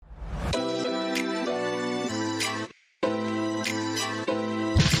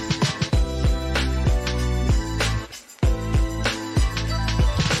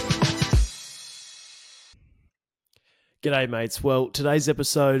G'day, mates. Well, today's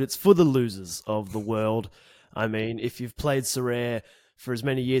episode, it's for the losers of the world. I mean, if you've played Sorare for as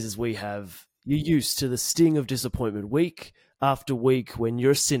many years as we have, you're used to the sting of disappointment week after week when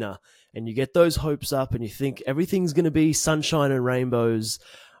you're a sinner and you get those hopes up and you think everything's going to be sunshine and rainbows,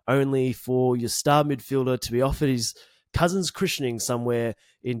 only for your star midfielder to be offered his cousin's christening somewhere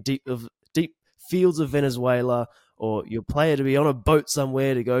in deep fields of Venezuela, or your player to be on a boat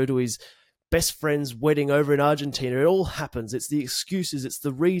somewhere to go to his best friend's wedding over in Argentina. It all happens. It's the excuses, it's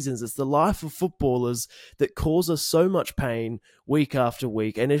the reasons, it's the life of footballers that cause us so much pain week after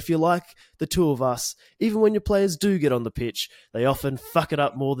week. And if you're like the two of us, even when your players do get on the pitch, they often fuck it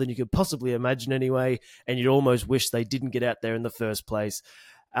up more than you could possibly imagine anyway, and you'd almost wish they didn't get out there in the first place.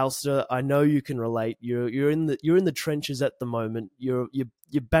 Alistair, I know you can relate. You're in the trenches at the moment. You're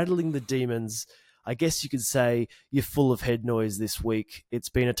battling the demons. I guess you could say you're full of head noise this week. It's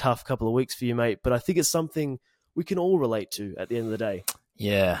been a tough couple of weeks for you, mate, but I think it's something we can all relate to at the end of the day.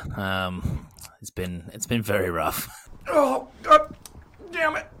 Yeah, it's been very rough. Oh, God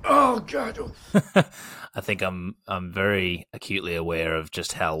damn it. Oh, God. I think I'm very acutely aware of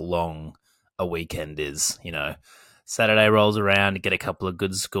just how long a weekend is. You know, Saturday rolls around, you get a couple of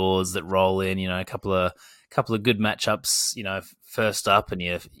good scores that roll in, you know, a couple of good matchups, you know, first up,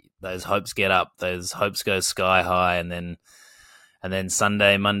 and those hopes get up, those hopes go sky high, and then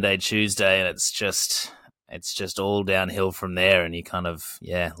Sunday, Monday, Tuesday, and it's just all downhill from there, and you kind of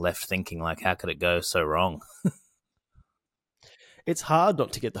left thinking like, how could it go so wrong? It's hard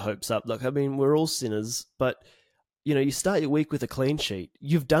not to get the hopes up. Look, I mean, we're all sinners, but you know, you start your week with a clean sheet.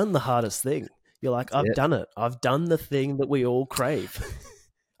 You've done the hardest thing. You're like, I've done it. I've done the thing that we all crave.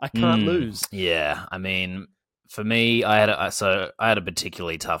 I can't lose. Yeah, I mean, for me, I had a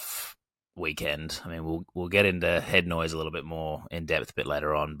particularly tough weekend. I mean, we'll get into head noise a little bit more in depth a bit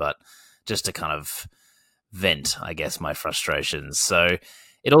later on, but just to kind of vent, I guess, my frustrations. So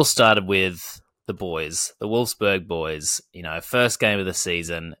it all started with the boys, the Wolfsburg boys. You know, first game of the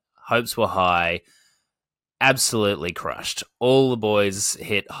season, hopes were high, absolutely crushed. All the boys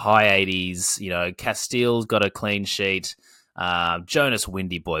hit high 80s. You know, Castile's got a clean sheet. Jonas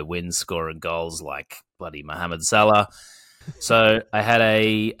Windy Boy wins, scoring goals like bloody Mohamed Salah. So I had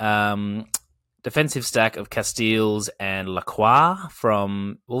a defensive stack of Castiles and Lacroix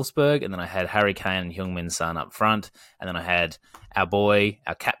from Wolfsburg, and then I had Harry Kane and Heung-min Son up front, and then I had our boy,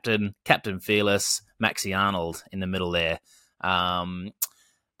 our Captain Fearless, Maxi Arnold in the middle there.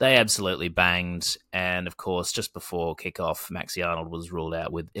 They absolutely banged, and of course, just before kickoff, Maxi Arnold was ruled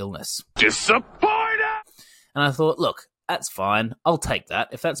out with illness. Disappointed! And I thought, look, that's fine. I'll take that.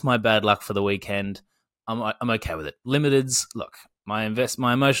 If that's my bad luck for the weekend, I'm okay with it. Limiteds, look, my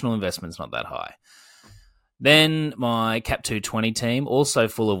emotional investment's not that high. Then my Cap 220 team, also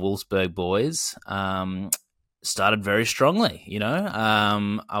full of Wolfsburg boys, started very strongly. You know,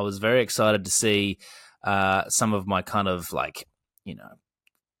 I was very excited to see some of my kind of like, you know,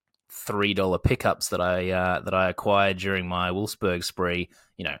 $3 pickups that I acquired during my Wolfsburg spree,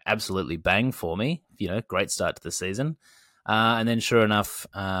 you know, absolutely bang for me. You know, great start to the season. And then sure enough,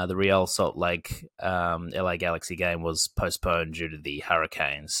 the Real Salt Lake LA Galaxy game was postponed due to the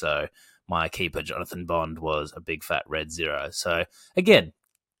hurricane. So my keeper, Jonathan Bond, was a big fat red 0. So again,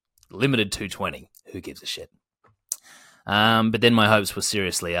 limited 220. Who gives a shit? But then my hopes were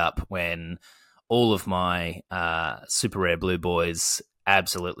seriously up when all of my super rare blue boys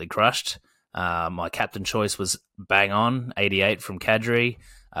absolutely crushed. My captain choice was bang on, 88 from Kadri.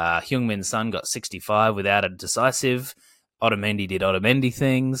 Heung-min Son got 65 without a decisive. Otamendi did Otamendi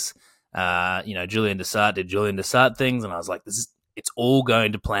things. You know, Julian Dessart did Julian Dessart things, and I was like, it's all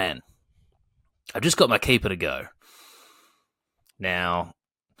going to plan. I've just got my keeper to go. Now,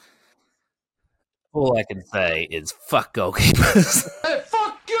 all I can say is fuck goalkeepers. Hey,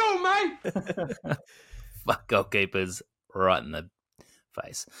 fuck you, man! Fuck goalkeepers right in the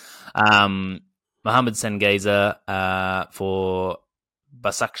face. Mohamed Sengeza for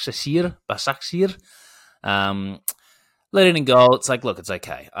Başakşehir. Let it in goal. It's like, look, it's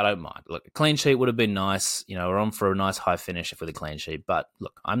okay. I don't mind. Look, a clean sheet would have been nice. You know, we're on for a nice high finish with a clean sheet. But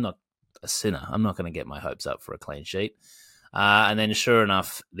look, I'm not a sinner. I'm not going to get my hopes up for a clean sheet. And then sure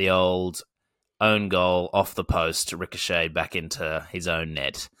enough, the old own goal off the post ricocheted back into his own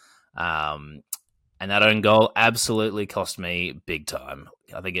net. And that own goal absolutely cost me big time.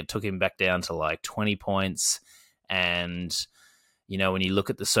 I think it took him back down to like 20 points. And, you know, when you look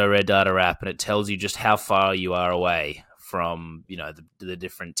at the Sorare data app and it tells you just how far you are away from, you know, the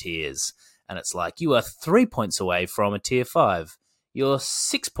different tiers. And it's like, you are 3 points away from a tier 5. You're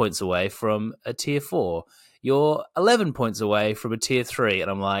 6 points away from a tier 4. You're 11 points away from a tier 3. And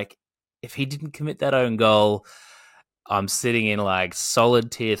I'm like, if he didn't commit that own goal, I'm sitting in like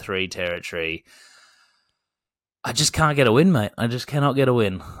solid tier 3 territory. I just can't get a win, mate. I just cannot get a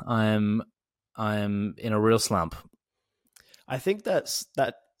win. I'm in a real slump. I think that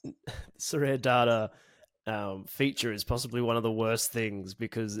Sorare data feature is possibly one of the worst things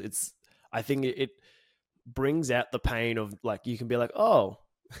because I think it brings out the pain of like you can be like, oh,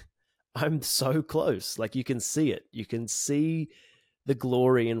 I'm so close. Like you can see it. You can see the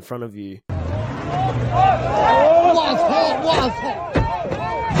glory in front of you.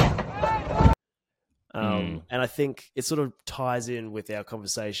 And I think it sort of ties in with our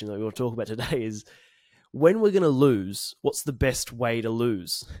conversation that we will talk about today is when we're going to lose, what's the best way to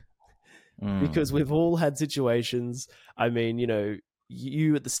lose? Because we've all had situations. I mean,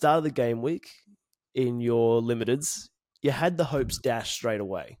 you at the start of the game week in your limiteds, you had the hopes dashed straight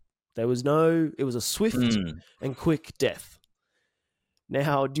away. It was a swift and quick death.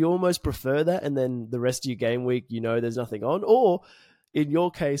 Now, do you almost prefer that? And then the rest of your game week, there's nothing on? Or in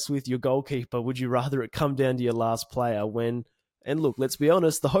your case with your goalkeeper, would you rather it come down to your last player and look, let's be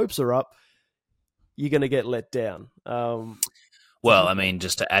honest, the hopes are up. You're going to get let down. Well, I mean,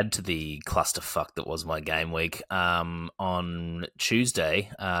 just to add to the clusterfuck that was my game week, on Tuesday,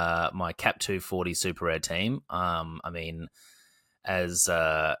 my Cap 240 Super Rare team, as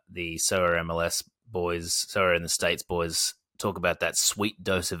the Sorare MLS boys, Sorare in the States boys talk about that sweet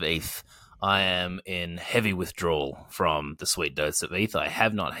dose of ETH, I am in heavy withdrawal from the sweet dose of ETH. I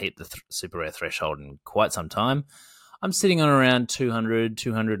have not hit the Super Rare threshold in quite some time. I'm sitting on around 200,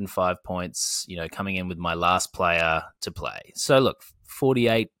 205 points, coming in with my last player to play. So look,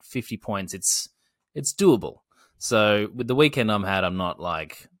 48, 50 points, it's doable. So with the weekend I'm not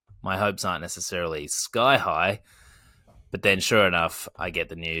like, my hopes aren't necessarily sky high, but then sure enough, I get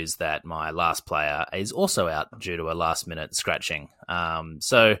the news that my last player is also out due to a last minute scratching. And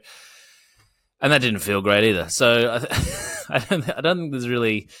that didn't feel great either. So I don't think there's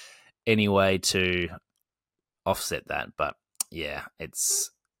really any way to offset that, but yeah,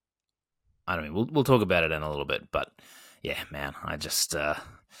 we'll talk about it in a little bit, but yeah, man, I just the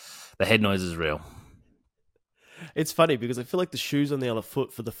head noise is real. It's funny because I feel like the shoe's on the other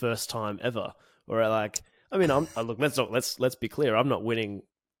foot for the first time ever. Or like, I mean, look, let's be clear, I'm not winning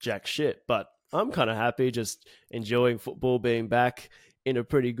jack shit, but I'm kind of happy just enjoying football, being back in a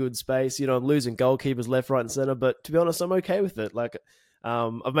pretty good space. I'm losing goalkeepers left, right, and center, but to be honest, I'm okay with it. Like,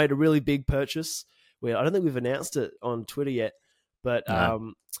 I've made a really big purchase. I don't think we've announced it on Twitter yet, but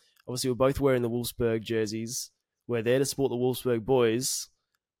No. Obviously we're both wearing the Wolfsburg jerseys. We're there to support the Wolfsburg boys.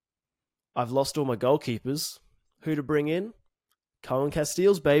 I've lost all my goalkeepers. Who to bring in? Cohen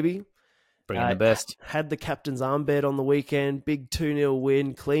Casteels, baby. Bring in the best. Had the captain's armband on the weekend. Big 2-0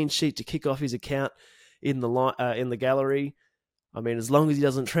 win. Clean sheet to kick off his account in the gallery. I mean, as long as he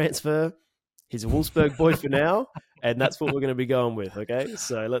doesn't transfer, he's a Wolfsburg boy for now. And that's what we're going to be going with, okay?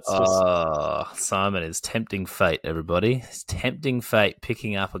 So let's just... Oh, Simon is tempting fate, everybody. He's tempting fate,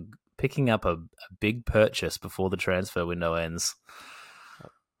 picking up a big purchase before the transfer window ends.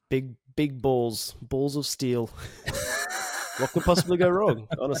 Big balls of steel. What could possibly go wrong?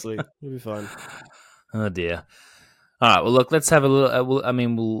 Honestly, it'll be fine. Oh dear. All right. Well, look. Let's have a little.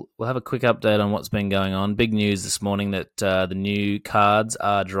 We'll have a quick update on what's been going on. Big news this morning that the new cards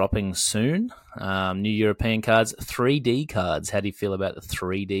are dropping soon. New European cards, 3D cards. How do you feel about the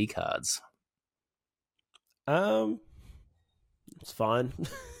 3D cards? It's fine.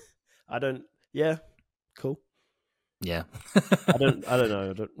 I don't. Yeah, cool. Yeah. I don't know.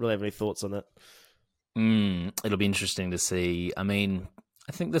 I don't really have any thoughts on that. It'll be interesting to see. I mean,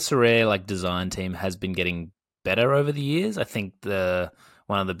 I think the Sorare design team has been getting better over the years. I think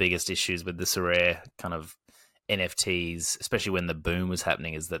one of the biggest issues with the Sorare kind of NFTs, especially when the boom was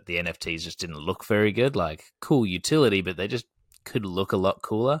happening, is that the NFTs just didn't look very good. Like, cool utility, but they just could look a lot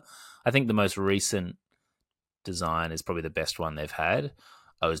cooler. I think the most recent design is probably the best one they've had.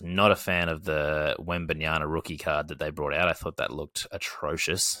 I was not a fan of the Wembanyama rookie card that they brought out. I thought that looked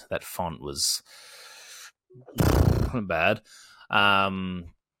atrocious. That font was bad.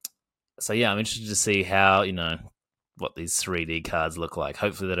 So yeah, I'm interested to see how, what these 3D cards look like.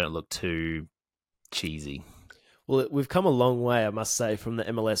 Hopefully they don't look too cheesy. Well, we've come a long way, I must say, from the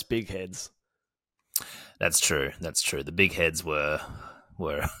MLS big heads. That's true. The big heads were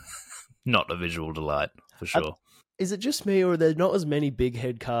not a visual delight, for sure. Is it just me, or are there not as many big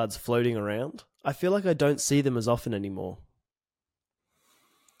head cards floating around? I feel like I don't see them as often anymore.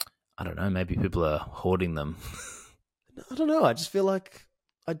 I don't know. Maybe people are hoarding them. I don't know. I just feel like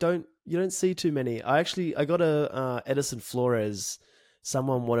you don't see too many. I got a Edison Flores.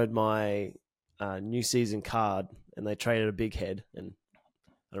 Someone wanted my new season card, and they traded a big head, and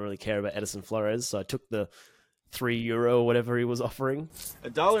I don't really care about Edison Flores, so I took the €3 or whatever he was offering.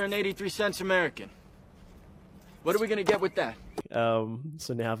 $1.83 American. What are we gonna get with that?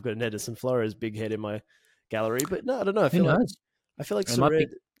 So now I've got an Edison Flores big head in my gallery. But no, I don't know. I Who feel like knows? It might Sorare,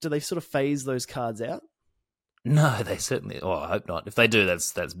 be- do they sort of phase those cards out? No, they certainly. Oh, I hope not. If they do,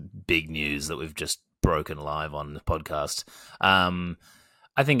 that's big news that we've just broken live on the podcast.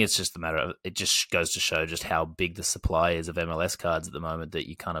 I think it's just a matter of it. Just goes to show just how big the supply is of MLS cards at the moment that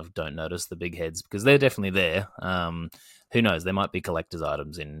you kind of don't notice the big heads because they're definitely there. Who knows? There might be collector's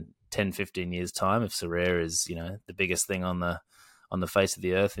items in 10, 15 years' time if Sorare is the biggest thing on the face of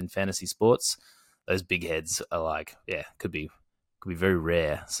the earth in fantasy sports. Those big heads are could be very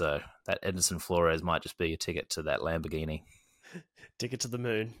rare. So that Edison Flores might just be a ticket to that Lamborghini. Ticket to the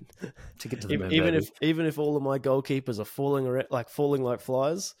moon. Ticket to the moon, even if all of my goalkeepers are falling like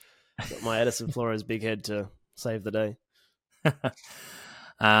flies, got my Edison Flores big head to save the day.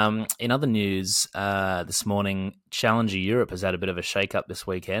 In other news, this morning, Challenger Europe has had a bit of a shake-up this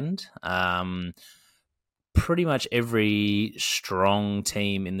weekend. Pretty much every strong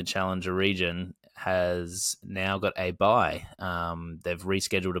team in the Challenger region has now got a bye. They've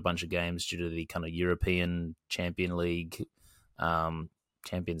rescheduled a bunch of games due to the kind of European Champions League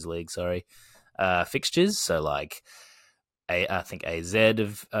fixtures. So I think AZ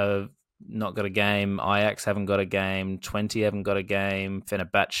have not got a game. Ajax haven't got a game. 20 haven't got a game.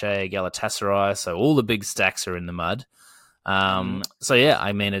 Fenerbahce, Galatasaray. So all the big stacks are in the mud. So yeah,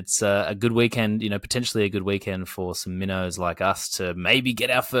 I mean, it's a good weekend, potentially a good weekend for some minnows like us to maybe get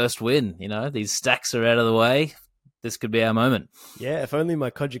our first win. These stacks are out of the way. This could be our moment. Yeah, if only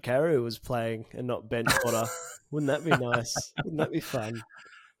my Kojikaru was playing and not bench fodder. Wouldn't that be nice? Wouldn't that be fun?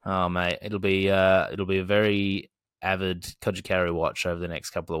 Oh mate, it'll be a very avid Kojikaru watch over the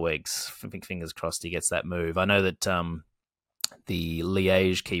next couple of weeks. Fingers crossed he gets that move. I know that the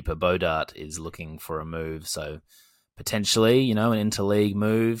Liège keeper Bodart is looking for a move, so potentially, an interleague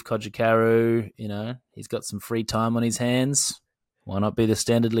move. Kojikaru, he's got some free time on his hands. Why not be the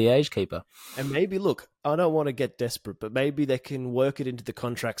standard Liège keeper? And maybe, look, I don't want to get desperate, but maybe they can work it into the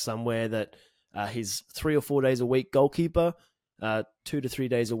contract somewhere that he's 3 or 4 days a week goalkeeper, 2 to 3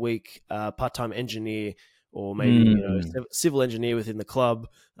 days a week part-time engineer, or maybe civil engineer within the club,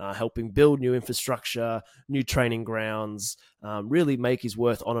 helping build new infrastructure, new training grounds, really make his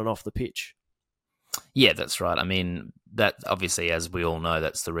worth on and off the pitch. Yeah, that's right. I mean, that obviously, as we all know,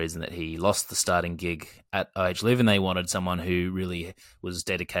 that's the reason that he lost the starting gig at OH Live, and they wanted someone who really was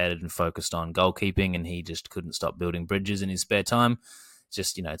dedicated and focused on goalkeeping, and he just couldn't stop building bridges in his spare time.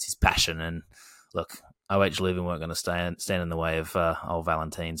 Just, it's his passion. And look, OH Live weren't going to stand in the way of old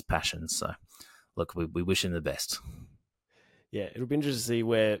Valentine's passion. So, look, we wish him the best. Yeah, it'll be interesting to see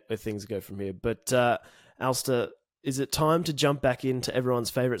where things go from here. But, Alster, is it time to jump back into everyone's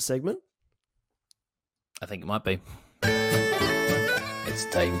favourite segment? I think it might be. It's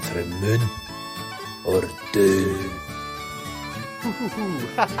time for a moon or Doon.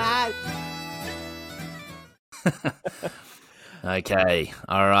 Okay,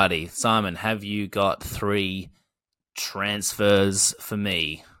 alrighty. Simon, have you got 3 transfers for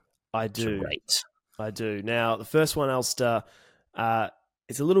me? I do. Great. I do. Now, the first one, Alster,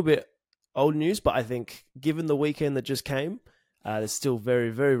 it's a little bit old news, but I think given the weekend that just came, it's still very,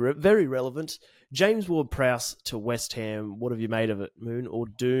 very, very relevant. James Ward-Prowse to West Ham. What have you made of it, Moon or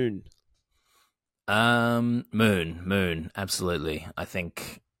Doon? Moon, absolutely.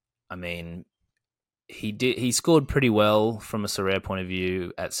 He scored pretty well from a Sorare point of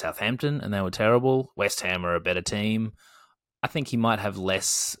view at Southampton, and they were terrible. West Ham are a better team. I think he might have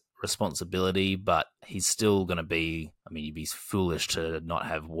less responsibility, but he's still going to be... I mean, you'd be foolish to not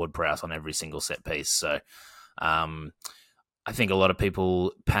have Ward-Prowse on every single set piece. So, I think a lot of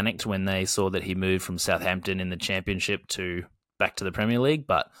people panicked when they saw that he moved from Southampton in the Championship to back to the Premier League,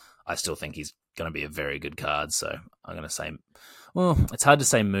 but I still think he's going to be a very good card. So I'm going to say, well, it's hard to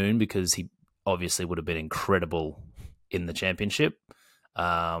say Moon because he obviously would have been incredible in the Championship.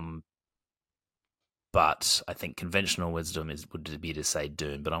 But I think conventional wisdom would be to say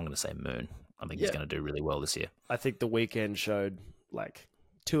Doon, but I'm going to say Moon. I think he's going to do really well this year. I think the weekend showed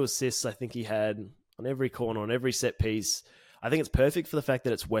 2 assists. I think he had on every corner, on every set piece. I think it's perfect for the fact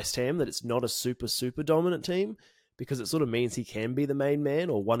that it's West Ham, that it's not a super, super dominant team, because it sort of means he can be the main man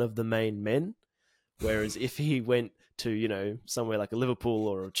or one of the main men. Whereas if he went to, somewhere like a Liverpool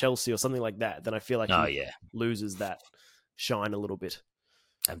or a Chelsea or something like that, then I feel like he loses that shine a little bit.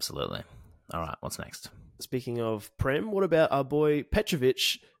 Absolutely. All right, what's next? Speaking of Prem, what about our boy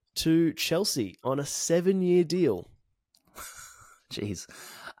Petrovic to Chelsea on a 7-year deal? Jeez.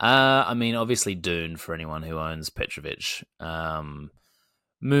 Obviously Doon for anyone who owns Petrovic.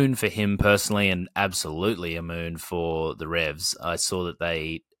 moon for him personally, and absolutely a moon for the Revs. I saw that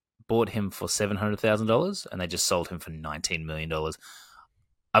they bought him for $700,000 and they just sold him for $19 million.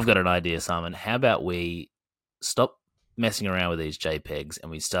 I've got an idea, Simon. How about we stop messing around with these JPEGs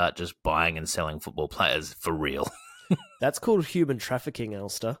and we start just buying and selling football players for real? That's called human trafficking,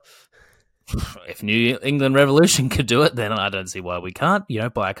 Elster. If New England Revolution could do it, then I don't see why we can't.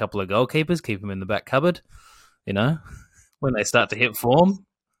 Buy a couple of goalkeepers, keep them in the back cupboard. When they start to hit form,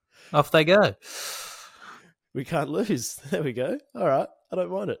 off they go. We can't lose. There we go. All right, I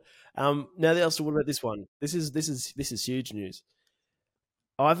don't mind it. Now, the Elster, what about this one? This is huge news.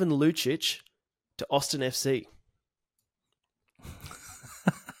 Ivan Lucic to Austin FC.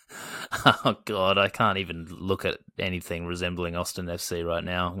 Oh, God, I can't even look at anything resembling Austin FC right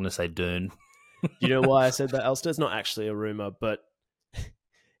now. I'm going to say Doon. Do you know why I said that, Elster? It's not actually a rumour, but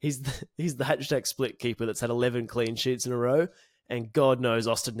he's the hashtag split keeper that's had 11 clean sheets in a row, and God knows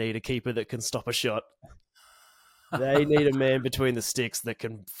Austin need a keeper that can stop a shot. They need a man between the sticks that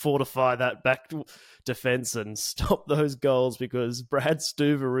can fortify that back defence and stop those goals, because Brad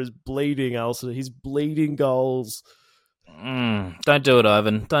Stuver is bleeding, Elster. He's bleeding goals. Don't do it,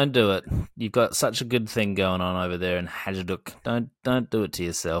 Ivan. Don't do it. You've got such a good thing going on over there in Hajduk. Don't do it to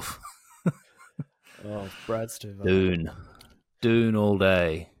yourself. Oh, Brad Stuver. Doon all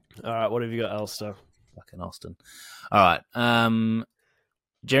day. All right, what have you got, Elster? Fucking Austin. All right.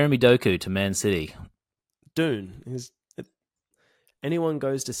 Jeremy Doku to Man City. Doon. Anyone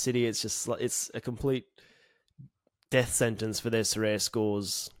goes to City, it's a complete death sentence for their Sorare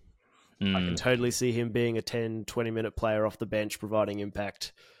scores. I can totally see him being a 10, 20-minute player off the bench, providing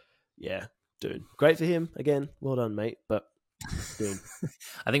impact. Yeah, Doon. Great for him. Again, well done, mate. But Doon.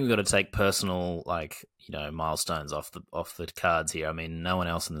 I think we've got to take personal, milestones off the cards here. I mean, no one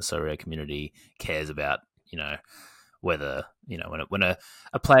else in the Sorare community cares about, whether, when a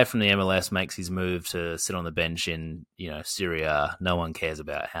player from the MLS makes his move to sit on the bench in, Syria, no one cares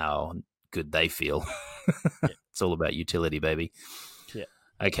about how good they feel. Yeah. It's all about utility, baby. Yeah.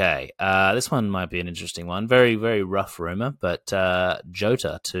 Okay, this one might be an interesting one. Very, very rough rumor, but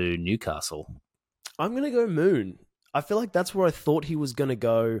Jota to Newcastle. I'm going to go Moon. I feel like that's where I thought he was going to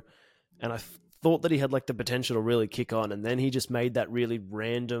go, and I thought that he had the potential to really kick on, and then he just made that really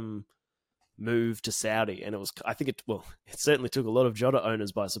random move to Saudi, and it certainly took a lot of Jota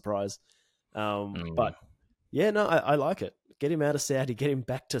owners by surprise. But yeah, no, I like it. Get him out of Saudi, get him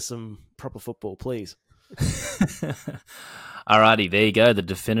back to some proper football, please. Alrighty, there you go. The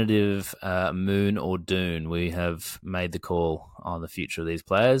definitive Moon or Doon. We have made the call on the future of these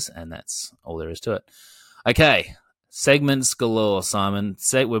players, and that's all there is to it. Okay, segments galore, Simon.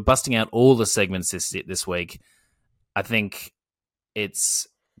 We're busting out all the segments this week. I think it's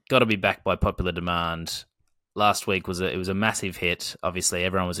got to be backed by popular demand. Last week was a massive hit. Obviously,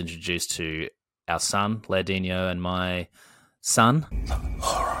 everyone was introduced to our son, Ladino, and my son.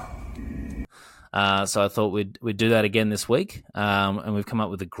 So I thought we'd do that again this week, and we've come up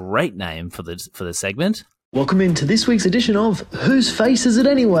with a great name for the segment. Welcome into this week's edition of Whose Face Is It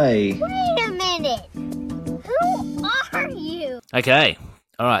Anyway? Wait a minute. Who are you? Okay,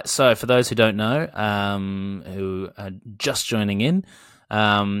 all right. So for those who don't know, who are just joining in,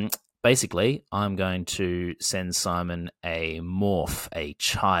 basically, I'm going to send Simon a morph, a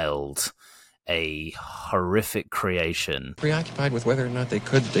child, a horrific creation. Preoccupied with whether or not they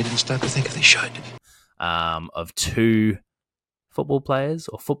didn't stop to think if they should. Of two football players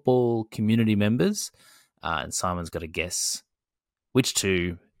or football community members. And Simon's got to guess which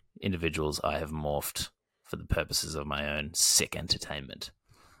two individuals I have morphed for the purposes of my own sick entertainment.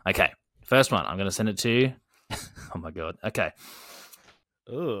 Okay, first one. I'm going to send it to you. Oh my God. Okay.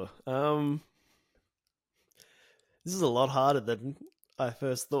 Oh, this is a lot harder than I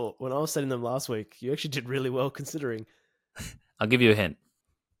first thought. When I was setting them last week, you actually did really well considering. I'll give you a hint.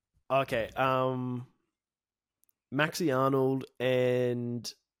 Okay, Maxi Arnold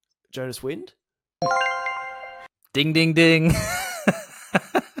and Jonas Wind. Ding, ding, ding.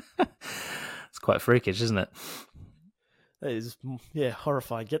 It's quite freakish, isn't it? That is,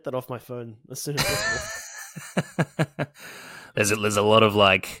 horrifying. Get that off my phone as soon as possible. There's a lot of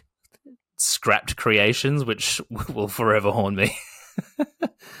scrapped creations which will forever haunt me.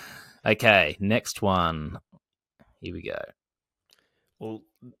 Okay, next one. Here we go. Well,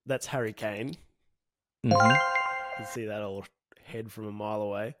 that's Harry Kane. Mm-hmm. You can see that old head from a mile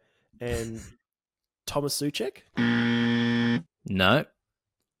away. And Thomas Suchek? No.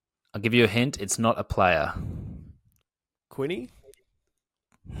 I'll give you a hint. It's not a player. Quinny?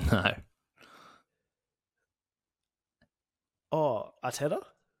 No. Oh, Arteta?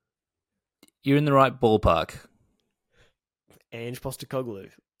 You're in the right ballpark. Ange Postecoglou.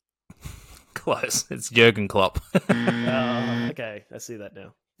 Close. It's Jurgen Klopp. Okay, I see that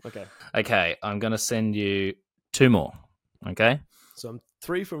now. Okay. Okay, I'm going to send you 2 more. Okay? So I'm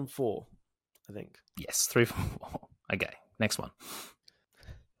 3 from 4, I think. Yes, 3 from 4. Okay, next one.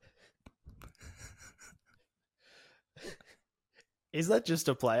 Is that just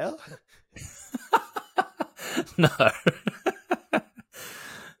a player? No.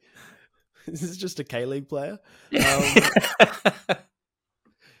 Is this just a K-League player?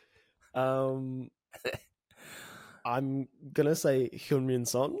 I'm gonna say Heung-min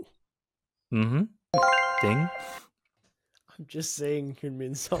Son. Mm-hmm. Ding. I'm just saying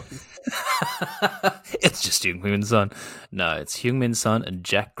Heung-min Son. It's just Heung-min Son. No, it's Heung-min Son and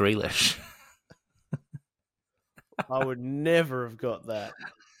Jack Grealish. I would never have got that.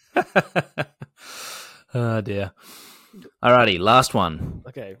 Oh, dear. Alrighty, last one.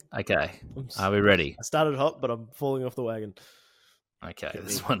 Okay. Are we ready? I started hot, but I'm falling off the wagon. Okay,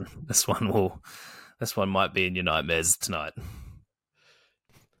 this one might be in your nightmares tonight.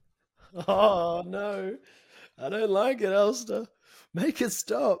 Oh no, I don't like it, Elster. Make it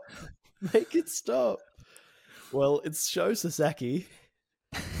stop. Make it stop. Well, it's Sho Sasaki.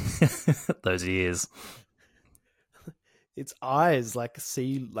 Those ears. Its eyes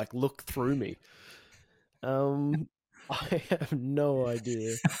look through me. I have no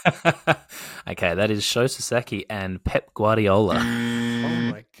idea. Okay, that is Sho Sasaki and Pep Guardiola.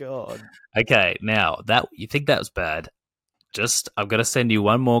 Oh my god. Okay, now that you think that was bad, I'm going to send you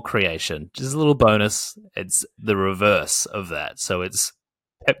one more creation. Just a little bonus. It's the reverse of that. So it's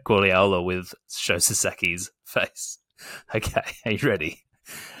Pep Guardiola with Sho Sasaki's face. Okay, are you ready?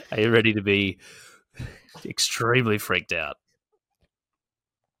 Are you ready to be extremely freaked out?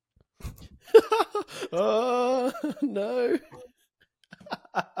 Oh no.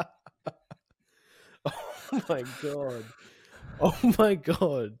 Oh my god. Oh my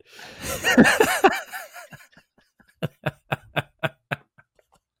god.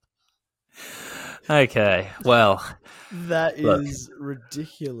 Okay, well, That is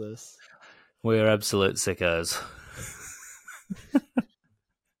ridiculous. we're absolute sickos.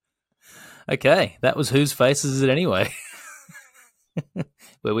 Okay, that was Whose Faces Is It Anyway?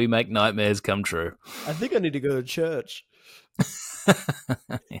 Where we make nightmares come true. I think I need to go to church.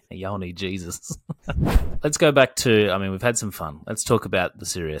 Y'all need Jesus. Let's go back to, we've had some fun. Let's talk about the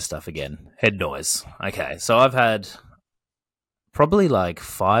serious stuff again. Head noise. Okay, so I've had probably like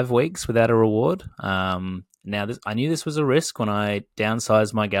 5 weeks without a reward. Now, I knew this was a risk when I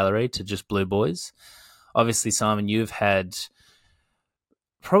downsized my gallery to just Blue Boys. Obviously, Simon, you've had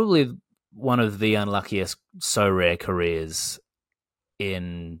probably one of the unluckiest Sorare careers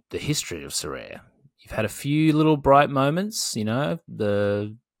in the history of Sorare. You've had a few little bright moments, we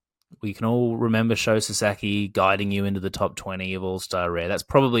can all remember Sho Sasaki guiding you into the top 20 of All-Star Rare. That's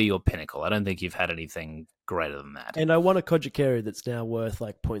probably your pinnacle. I don't think you've had anything greater than that. And I won a Kojikeri that's now worth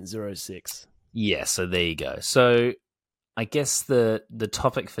like 0.06. Yeah, so there you go. So I guess the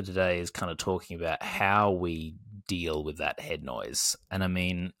topic for today is kind of talking about how we deal with that head noise. And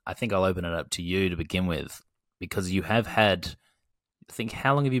I think I'll open it up to you to begin with, because you have had, I think,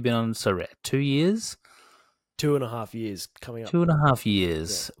 how long have you been on Sorare? 2 years? 2.5 years coming up. 2.5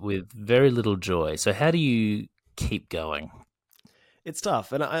 years with very little joy. So how do you keep going? It's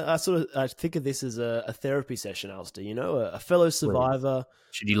tough. And I think of this as a therapy session, Alistair, a fellow survivor.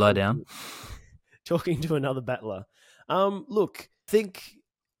 Should you lie down? Talking to another battler. Look, I think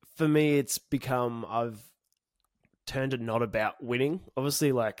for me it's become, I've turned it not about winning.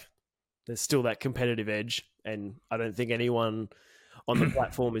 Obviously, there's still that competitive edge, and I don't think anyone on the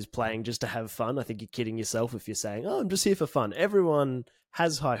platform is playing just to have fun. I think you're kidding yourself if you're saying, I'm just here for fun. Everyone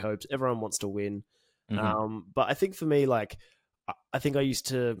has high hopes. Everyone wants to win. Mm-hmm. But I think for me, I think I used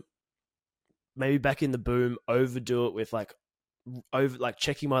to, maybe back in the boom, overdo it with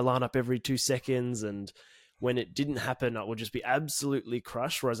checking my lineup every 2 seconds. And when it didn't happen, I would just be absolutely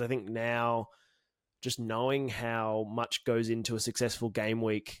crushed. Whereas I think now, just knowing how much goes into a successful game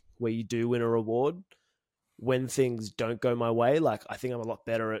week where you do win a reward, when things don't go my way, I think I'm a lot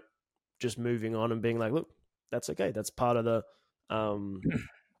better at just moving on and being like, look, that's okay. That's part of the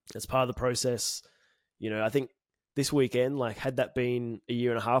process. I think this weekend, had that been a year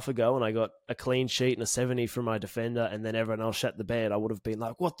and a half ago and I got a clean sheet and a 70 from my defender and then everyone else shat the bed, I would have been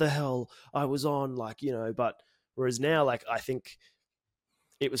like, what the hell? I was on, but whereas now, I think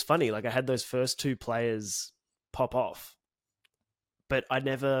it was funny. I had those first 2 players pop off, but I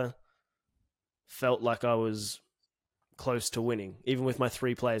never felt like I was close to winning, even with my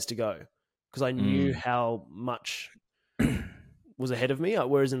 3 players to go, because I knew how much was ahead of me.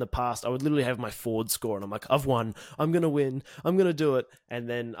 Whereas in the past, I would literally have my forward score, and I'm like, I've won. I'm going to win. I'm going to do it. And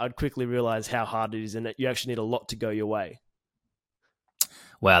then I'd quickly realize how hard it is, and that you actually need a lot to go your way.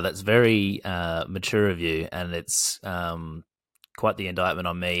 Wow, that's very mature of you, and it's quite the indictment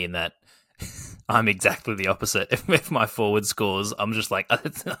on me in that I'm exactly the opposite. If my forward scores, I'm just like,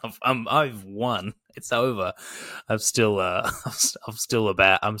 I've won. It's over. I'm still an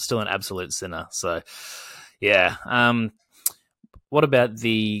absolute sinner. So, yeah. What about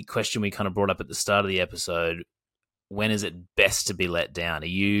the question we kind of brought up at the start of the episode? When is it best to be let down? Are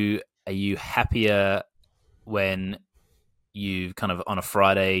you happier when you kind of on a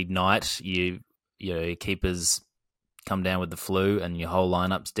Friday night, your keepers come down with the flu and your whole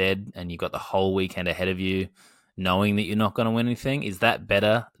lineup's dead and you've got the whole weekend ahead of you knowing that you're not going to win anything? Is that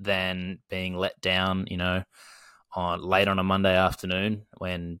better than being let down, late on a Monday afternoon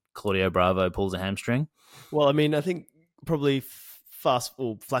when Claudio Bravo pulls a hamstring? Well, I mean, I think probably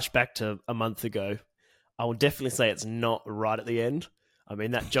flash back to a month ago, I will definitely say it's not right at the end. I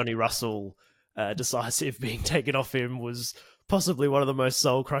mean, that Johnny Russell decisive being taken off him was possibly one of the most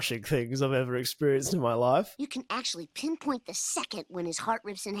soul-crushing things I've ever experienced in my life. You can actually pinpoint the second when his heart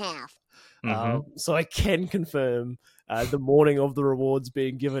rips in half. So I can confirm the morning of the rewards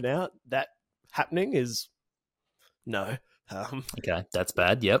being given out, that happening is no. Okay, that's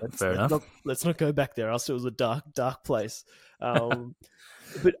bad. Yep, fair enough. Let's not go back there, else it was a dark, dark place.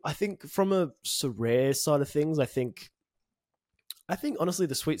 But I think from a Sorare side of things, I think honestly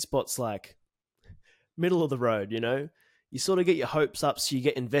the sweet spot's like middle of the road, You sort of get your hopes up so you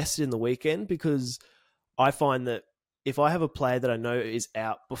get invested in the weekend, because I find that if I have a player that I know is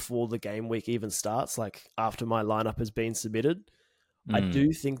out before the game week even starts, like after my lineup has been submitted, I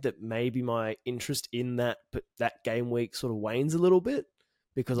do think that maybe my interest in that game week sort of wanes a little bit,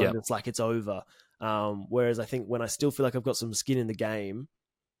 because I'm just like, it's over. Whereas I think when I still feel like I've got some skin in the game,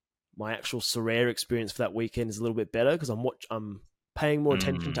 my actual Sorare experience for that weekend is a little bit better, because I'm paying more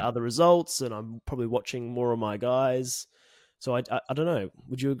attention to other results and I'm probably watching more of my guys. So I don't know.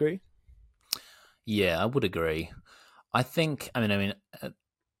 Would you agree? Yeah, I would agree. I think,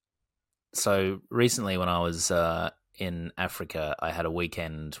 so recently when I was in Africa, I had a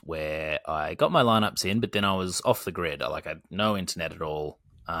weekend where I got my lineups in, but then I was off the grid. I had no internet at all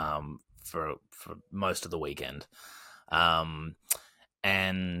for most of the weekend.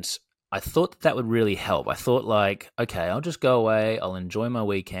 And I thought that would really help. I thought okay, I'll just go away. I'll enjoy my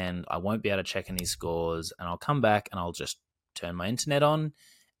weekend. I won't be able to check any scores, and I'll come back and I'll just turn my internet on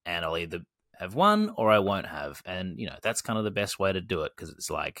and I'll either have won or I won't have. And, that's kind of the best way to do it, because it's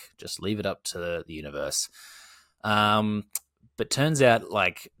just leave it up to the universe. But turns out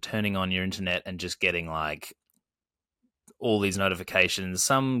turning on your internet and just getting all these notifications,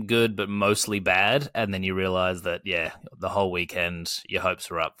 some good, but mostly bad. And then you realize that, the whole weekend, your hopes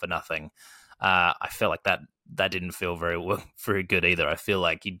were up for nothing. I felt like that didn't feel very good either. I feel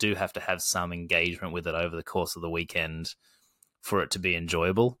like you do have to have some engagement with it over the course of the weekend for it to be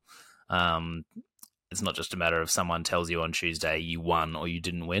enjoyable. It's not just a matter of someone tells you on Tuesday you won or you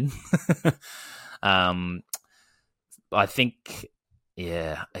didn't win. I think,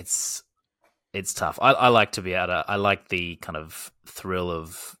 it's tough. I like to be able to, I like the kind of thrill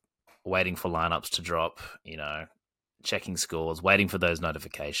of waiting for lineups to drop, checking scores, waiting for those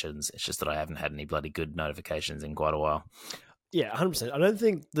notifications. It's just that I haven't had any bloody good notifications in quite a while. Yeah, 100%. I don't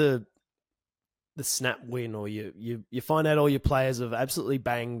think the snap win, or you find out all your players have absolutely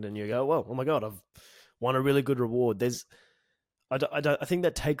banged and you go, well, oh my God, I've won a really good reward. I think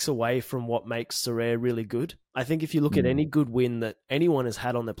that takes away from what makes Sorare really good. I think if you look at any good win that anyone has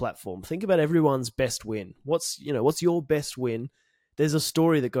had on their platform, think about everyone's best win. What's your best win? There's a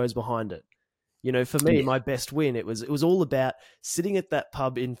story that goes behind it. For me, my best win, it was all about sitting at that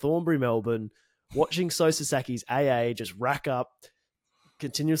pub in Thornbury, Melbourne, watching Sosasaki's AA just rack up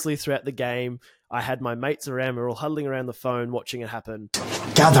continuously throughout the game. I had my mates around, we were all huddling around the phone watching it happen.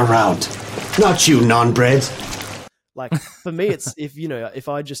 Gather round. Not you, non-bread. For me, it's if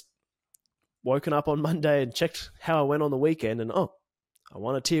I just woken up on Monday and checked how I went on the weekend and, I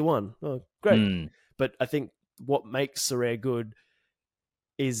won a tier 1. Oh, great. But I think what makes Sorare good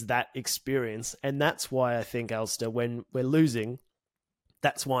is that experience. And that's why I think, Alistair, when we're losing,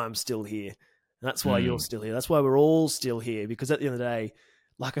 that's why I'm still here. And that's why you're still here. That's why we're all still here. Because at the end of the day,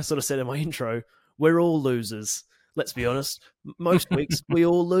 like I sort of said in my intro, we're all losers. Let's be honest. Most weeks we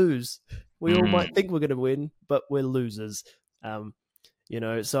all lose. We all might think we're going to win, but we're losers. So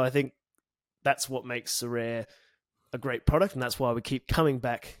I think that's what makes Sorare a great product, and that's why we keep coming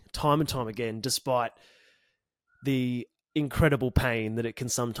back time and time again, despite the incredible pain that it can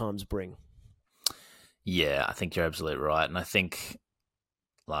sometimes bring. Yeah, I think you're absolutely right. And I think,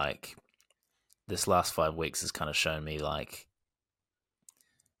 like, this last 5 weeks has kind of shown me, like,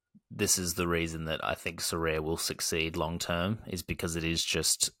 this is the reason that I think Sorare will succeed long term, is because it is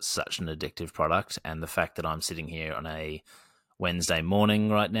just such an addictive product. And the fact that I'm sitting here on a Wednesday morning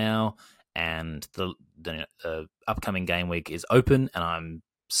right now, and the upcoming game week is open, and I'm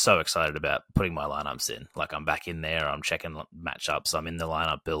so excited about putting my lineups in. Like, I'm back in there, I'm checking matchups, I'm in the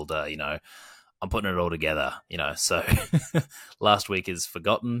lineup builder, I'm putting it all together, So last week is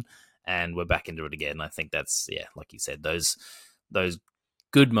forgotten, and we're back into it again. I think that's, yeah, like you said, those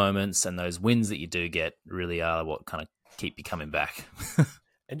good moments and those wins that you do get really are what kind of keep you coming back.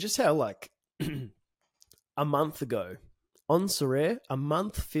 And just how, like, a month ago on Sorare, a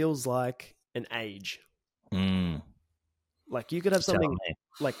month feels like an age. Mm. Like, you could have something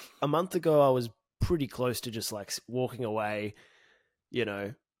like a month ago, I was pretty close to just like walking away,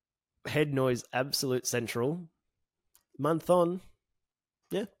 head noise absolute central. Month on,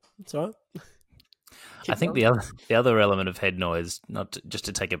 yeah, it's all right. I think the other element of head noise, just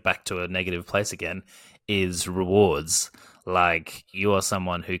to take it back to a negative place again, is rewards. Like, you are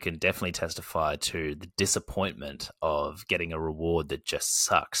someone who can definitely testify to the disappointment of getting a reward that just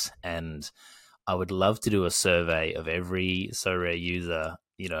sucks. And I would love to do a survey of every Sorare user,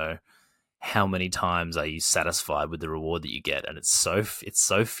 how many times are you satisfied with the reward that you get? And it's so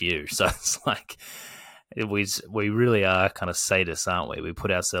few. So it's like, we really are kind of sadists, aren't we? We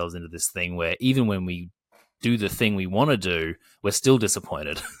put ourselves into this thing where even when we do the thing we want to do, we're still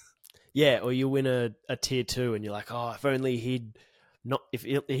disappointed. Yeah, or you win a tier 2 and you're like, oh, if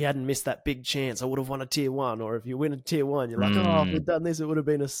he hadn't missed that big chance, I would have won a tier 1. Or if you win a tier 1, you're like, oh, if we'd done this, it would have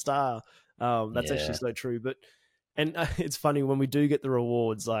been a star. That's actually so true. And it's funny when we do get the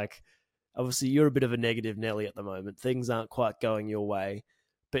rewards, like, obviously you're a bit of a negative Nelly at the moment. Things aren't quite going your way,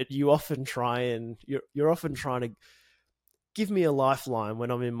 but you're often trying to give me a lifeline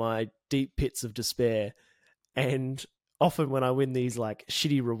when I'm in my deep pits of despair. And often when I win these like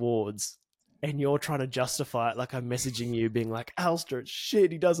shitty rewards and you're trying to justify it, like I'm messaging you being like, Alistair, it's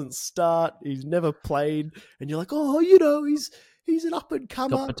shit, he doesn't start, he's never played. And you're like, oh, he's an up and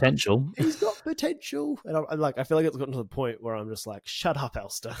comer. Got potential. He's got potential. And I'm like, I feel like it's gotten to the point where I'm just like, shut up,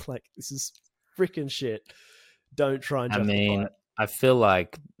 Alistair. Like, this is freaking shit. Don't try and justify it. I feel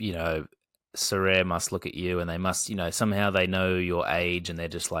like, Sorare must look at you and they must, somehow they know your age and they're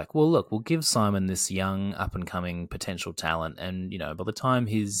just like, well, look, we'll give Simon this young up-and-coming potential talent. And, by the time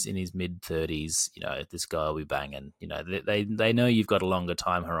he's in his mid-30s, this guy will be banging. They know you've got a longer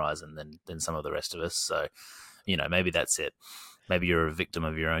time horizon than some of the rest of us. So, maybe that's it. Maybe you're a victim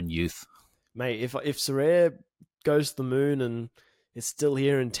of your own youth. Mate, if Sorare goes to the moon and is still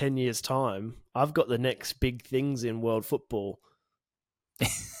here in 10 years' time, I've got the next big things in world football.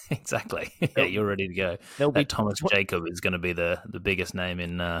 Exactly. Yeah, you're ready to go. That Thomas Jacob is going to be the biggest name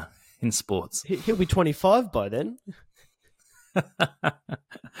in sports. He'll be 25 by then.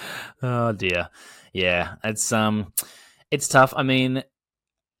 Oh dear. Yeah, it's tough. I mean,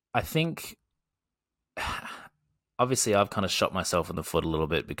 I think obviously I've kind of shot myself in the foot a little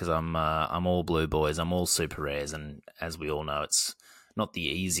bit because I'm all blue boys, I'm all super rares, and as we all know, it's not the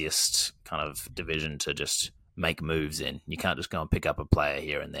easiest kind of division to just make moves in. You can't just go and pick up a player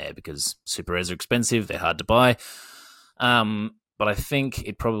here and there because super rares are expensive, they're hard to buy. But I think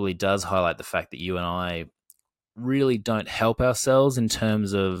it probably does highlight the fact that you and I really don't help ourselves in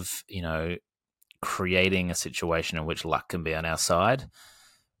terms of, creating a situation in which luck can be on our side.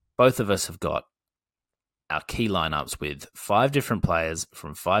 Both of us have got our key lineups with 5 different players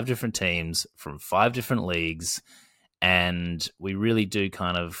from 5 different teams from 5 different leagues, and we really do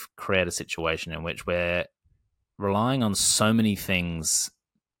kind of create a situation in which we're relying on so many things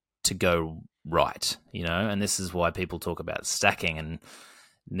to go right, and this is why people talk about stacking, and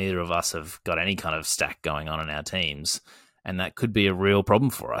neither of us have got any kind of stack going on in our teams, and that could be a real problem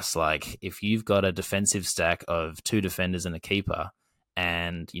for us. Like, if you've got a defensive stack of 2 defenders and a keeper,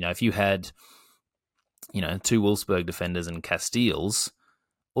 and, if you had, 2 Wolfsburg defenders and Castiles,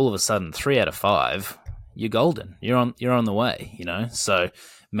 all of a sudden 3 out of 5, you're golden. You're on the way, So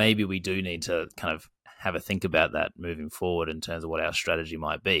maybe we do need to kind of have a think about that moving forward in terms of what our strategy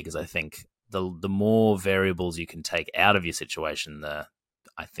might be, because I think the more variables you can take out of your situation,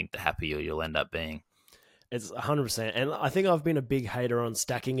 I think the happier you'll end up being. It's 100%. And I think I've been a big hater on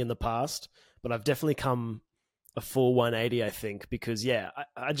stacking in the past, but I've definitely come a full 180, I think, because,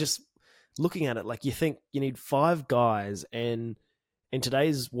 I just, looking at it, like, you think you need 5 guys, and in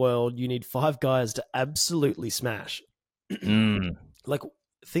today's world, you need 5 guys to absolutely smash. Like,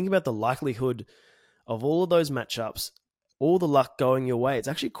 think about the likelihood of all of those matchups, all the luck going your way. It's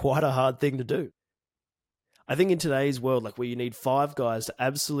actually quite a hard thing to do. I think in today's world, like where you need 5 guys to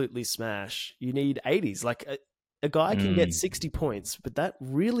absolutely smash, you need 80s. Like a guy can get 60 points, but that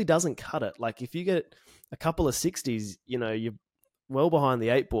really doesn't cut it. Like if you get a couple of 60s, you're well behind the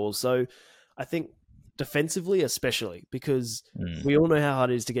 8 ball. So I think defensively, especially, because we all know how hard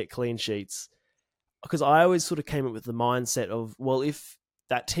it is to get clean sheets. Because I always sort of came up with the mindset of, well, if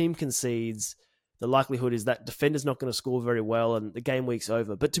that team concedes, the likelihood is that defender's not going to score very well and the game week's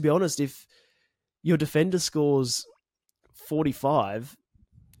over. But to be honest, if your defender scores 45,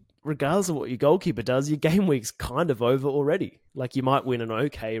 regardless of what your goalkeeper does, your game week's kind of over already. Like you might win an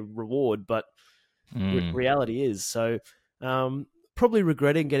okay reward, but reality is. So probably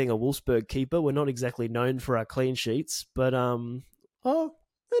regretting getting a Wolfsburg keeper. We're not exactly known for our clean sheets, but they're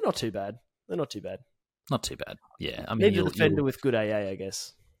not too bad. They're not too bad. Not too bad. Yeah. I mean, need a defender with good AA, I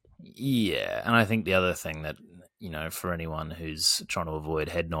guess. Yeah. And I think the other thing that, for anyone who's trying to avoid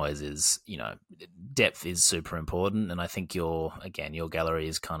head noise is, depth is super important. And I think your gallery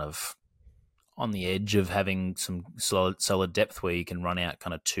is kind of on the edge of having some solid depth where you can run out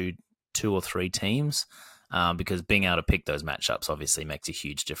kind of two or three teams, because being able to pick those matchups obviously makes a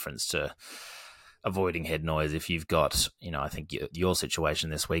huge difference to avoiding head noise. If you've got, I think your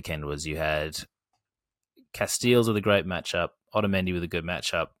situation this weekend was you had Castiles with a great matchup, Otamendi with a good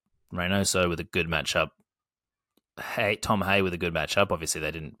matchup, Reynoso with a good matchup, Tom Hay with a good matchup. Obviously,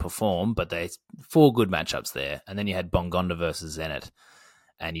 they didn't perform, but they 4 good matchups there. And then you had Bongonda versus Zenit,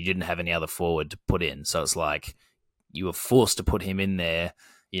 and you didn't have any other forward to put in. So it's like you were forced to put him in there,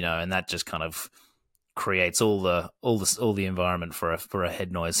 and that just kind of creates all the environment for a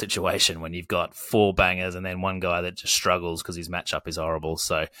head noise situation when you've got 4 bangers and then one guy that just struggles because his matchup is horrible.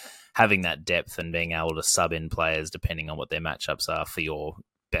 So having that depth and being able to sub in players depending on what their matchups are for your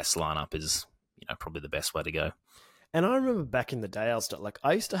best lineup is, probably the best way to go. And I remember back in the day,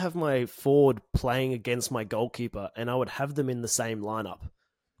 I used to have my forward playing against my goalkeeper, and I would have them in the same lineup.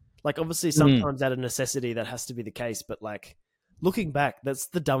 Like, obviously, sometimes out of necessity, that has to be the case. But like, looking back, that's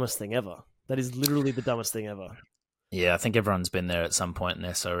the dumbest thing ever. That is literally the dumbest thing ever. Yeah, I think everyone's been there at some point in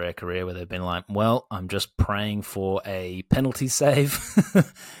their Sorare career where they've been like, well, I'm just praying for a penalty save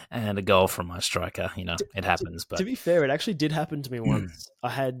and a goal from my striker. It happens. But to be fair, it actually did happen to me once. I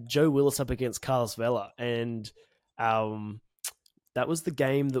had Joe Willis up against Carlos Vela, and that was the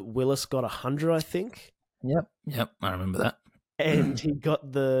game that Willis got 100, I think. Yep, I remember that. And he got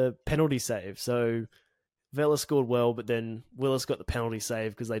the penalty save. So Vela scored well, but then Willis got the penalty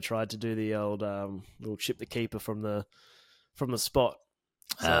save because they tried to do the old little chip the keeper from the spot.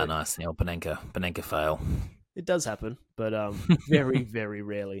 So Nice. The old Panenka fail. It does happen, but very, very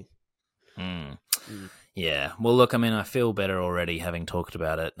rarely. Yeah. Well, look, I mean, I feel better already having talked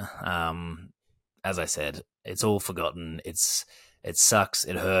about it. As I said, it's all forgotten. It sucks.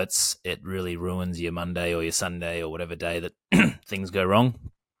 It hurts. It really ruins your Monday or your Sunday or whatever day that things go wrong.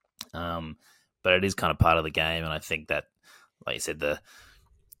 But it is kind of part of the game, and I think that, like you said,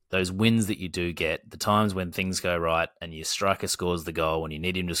 those wins that you do get, the times when things go right and your striker scores the goal when you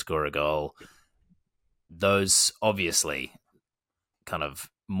need him to score a goal, those obviously kind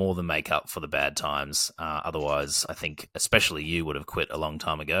of more than make up for the bad times. Otherwise, I think especially you would have quit a long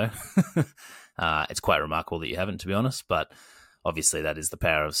time ago. It's quite remarkable that you haven't, to be honest, but obviously that is the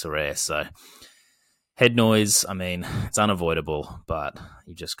power of Sorare. So head noise, I mean, it's unavoidable, but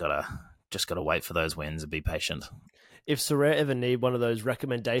you just gotta wait for those wins and be patient. If Sorare ever need one of those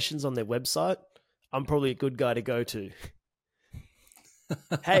recommendations on their website, I'm probably a good guy to go to.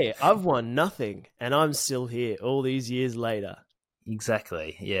 Hey, I've won nothing, and I'm still here all these years later.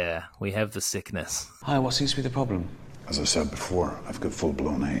 Exactly, yeah. We have the sickness. Hi, what seems to be the problem? As I said before, I've got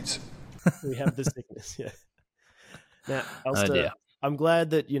full-blown AIDS. We have the sickness, yeah. Now, Alistair, I'm glad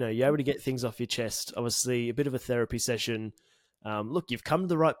that, you're able to get things off your chest. Obviously, a bit of a therapy session. Look, you've come to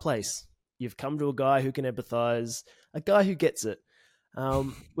the right place. You've come to a guy who can empathize, a guy who gets it,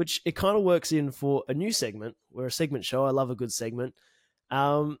 which it kind of works in for a new segment. We're a segment show. I love a good segment.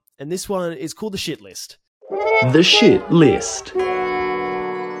 And this one is called The Shit List. The Shit List.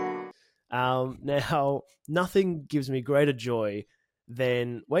 Now, nothing gives me greater joy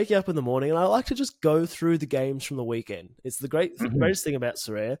than waking up in the morning, and I like to just go through the games from the weekend. It's the greatest thing about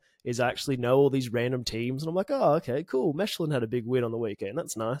Sorare is I actually know all these random teams, and I'm like, oh, okay, cool. Mechelin had a big win on the weekend.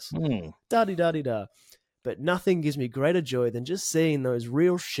 That's nice. Da-di-da-di-da. But nothing gives me greater joy than just seeing those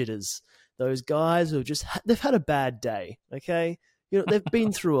real shitters, those guys who just they've had a bad day, okay? They've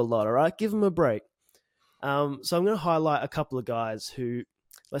been through a lot, all right? Give them a break. So I'm going to highlight a couple of guys who,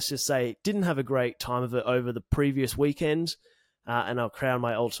 let's just say, didn't have a great time of it over the previous weekend, and I'll crown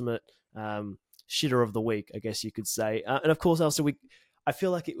my ultimate shitter of the week, I guess you could say. And of course, I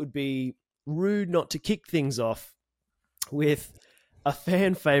feel like it would be rude not to kick things off with a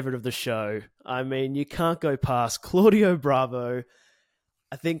fan favorite of the show. I mean, you can't go past Claudio Bravo.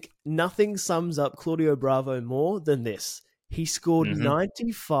 I think nothing sums up Claudio Bravo more than this. He scored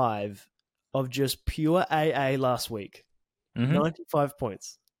 95 of just pure AA last week. 95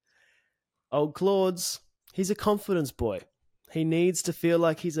 points. Old Claude's, he's a confidence boy. He needs to feel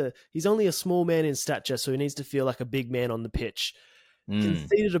like he's only a small man in stature, so he needs to feel like a big man on the pitch.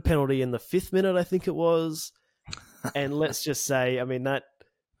 Conceded a penalty in the 5th minute, I think it was. And let's just say, I mean, that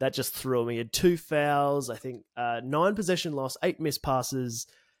just threw him. He had 2 fouls, I think 9 possession loss, 8 missed passes,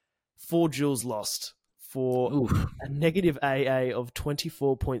 4 duels lost for a negative AA of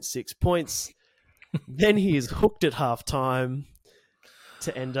 24.6 points. Then he is hooked at halftime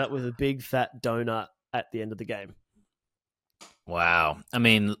to end up with a big fat donut at the end of the game. Wow. I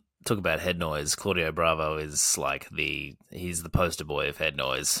mean, talk about head noise. Claudio Bravo is he's the poster boy of head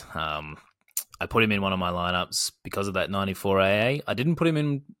noise. I put him in one of my lineups because of that 94 AA. I didn't put him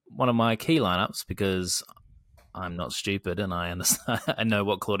in one of my key lineups because I'm not stupid and I understand. I know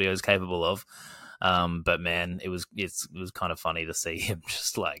what Claudio is capable of. But man, it was kind of funny to see him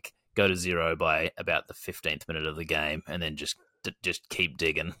just go to 0 by about the 15th minute of the game and then just keep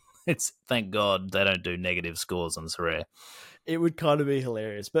digging. It's thank God they don't do negative scores on Sorare. It would kind of be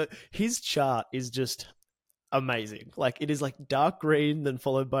hilarious, but his chart is just amazing. It is dark green, then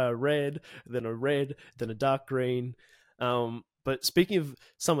followed by a red, then a dark green. But speaking of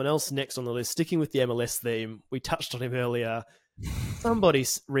someone else next on the list, sticking with the MLS theme, we touched on him earlier. Somebody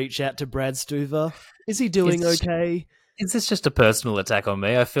reach out to Brad Stuver. Is he doing okay? Is this just a personal attack on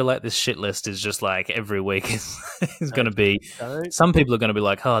me? I feel like this shit list is just every week is going to be... Some people are going to be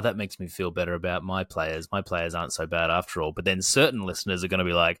like, oh, that makes me feel better about my players. My players aren't so bad after all. But then certain listeners are going to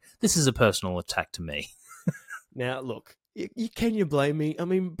be like, this is a personal attack to me. Now, look, can you blame me? I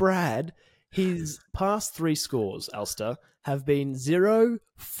mean, Brad, his past 3 scores, Ulster, have been 0,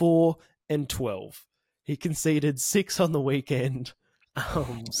 4, and 12. He conceded 6 on the weekend.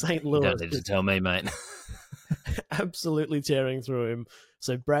 St. Louis. You don't need to tell me, mate. Absolutely tearing through him.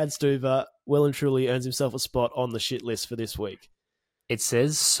 So Brad Stuver well and truly earns himself a spot on the shit list for this week. It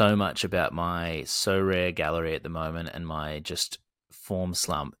says so much about my Sorare gallery at the moment and my just form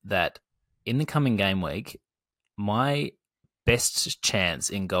slump that in the coming game week, my best chance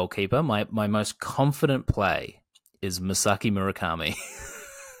in goalkeeper, my most confident play is Masaki Murakami.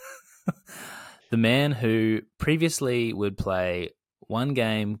 The man who previously would play one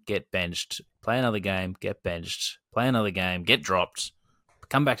game, get benched, play another game, get benched, play another game, get dropped,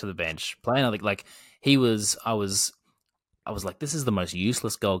 come back to the bench, play another. I was like, this is the most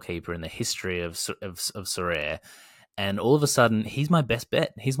useless goalkeeper in the history of Sorare. And all of a sudden, he's my best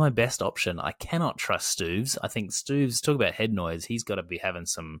bet. He's my best option. I cannot trust Stuves. I think Stuves, talk about head noise, he's got to be having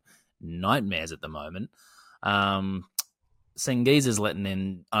some nightmares at the moment. Sengiz is letting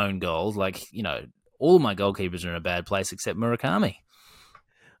in own goals. All my goalkeepers are in a bad place except Murakami.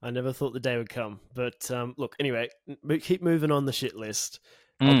 I never thought the day would come. But look, anyway, keep moving on the shit list.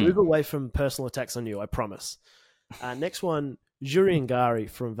 I'll move away from personal attacks on you, I promise. Next one, Juri Ngari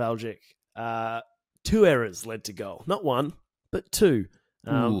from Valjic. 2 errors led to goal. Not 1, but 2.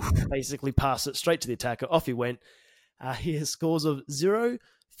 Basically passed it straight to the attacker. Off he went. He has scores of 0,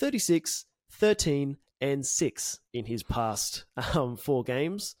 36, 13, and 6 in his past 4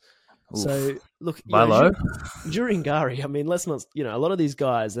 games. Oof. So, look, Juri Ngari, I mean, let's not, a lot of these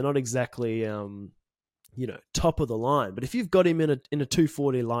guys, they're not exactly, top of the line. But if you've got him in a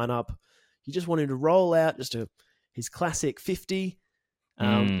 240 lineup, you just want him to roll out his classic 50.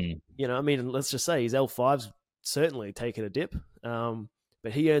 Let's just say his L5's certainly taken a dip.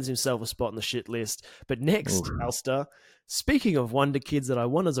 But he earns himself a spot on the shit list. But next, Ulster, speaking of wonder kids that I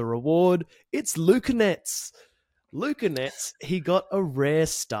want as a reward, it's Luca Netz. Luca Netz, he got a rare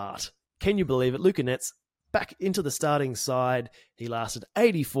start. Can you believe it? Luca Netz back into the starting side. He lasted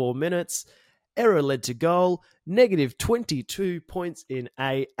 84 minutes. Error led to goal. Negative 22 points in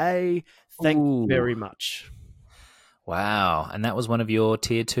AA. Thank you very much. Wow. And that was one of your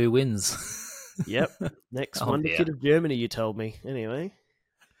tier 2 wins. Yep. Next wonder kid of Germany, you told me. Anyway.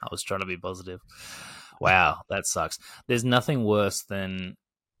 I was trying to be positive. Wow, that sucks. There's nothing worse than...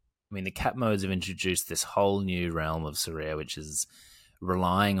 the cap modes have introduced this whole new realm of Sorare, which is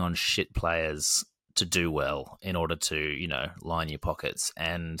relying on shit players to do well in order to, line your pockets.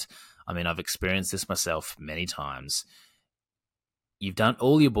 And, I've experienced this myself many times.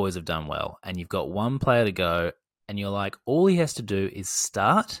 All your boys have done well, and you've got one player to go, and you're like, all he has to do is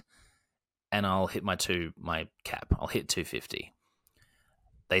start, and I'll hit my cap. I'll hit 250.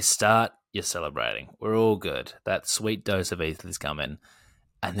 They start, you're celebrating. We're all good. That sweet dose of ETH is coming.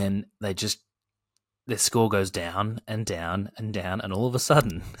 and then their score goes down and down and down, and all of a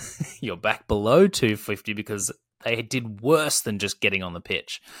sudden you're back below 250 because they did worse than just getting on the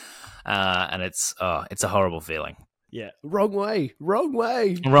pitch. And it's a horrible feeling. Yeah, wrong way. Wrong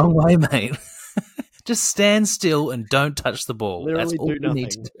way, mate. Just stand still and don't touch the ball. Literally That's all do you nothing.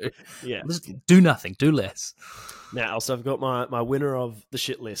 need to do. Yeah. Just do nothing. Do less. Now, so I've got my winner of the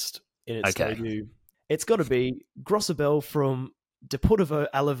shit list in its Okay. debut. It's got to be Grossabel from Deportivo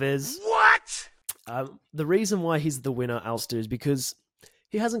Alaves. What? The reason why he's the winner, Alster, is because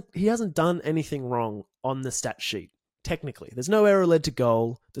he hasn't done anything wrong on the stat sheet. Technically, there's no error led to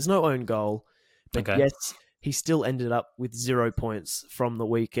goal. There's no own goal. But Okay. yes, he still ended up with 0 points from the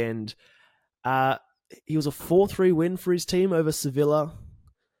weekend. He was a 4-3 win for his team over Sevilla.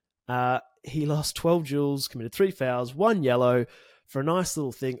 He lost 12 duels, committed 3 fouls, 1 yellow, for a nice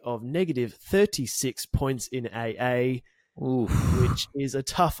little thing of negative 36 points in AA, which is a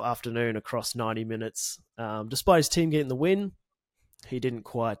tough afternoon across 90 minutes. Despite his team getting the win, he didn't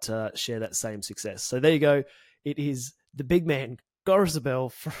quite share that same success. So there you go. It is the big man,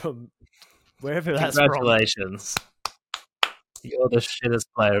 Gorizabel, from wherever that's from. Congratulations. You're the shittest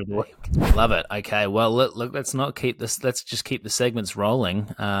player of the week. Love it. Okay, well, look, let's not keep this. Let's just keep the segments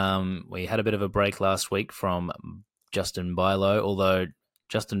rolling. We had a bit of a break last week from Justin Bilo, although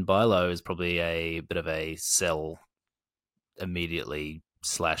Justin Bilo is probably a bit of a sell immediately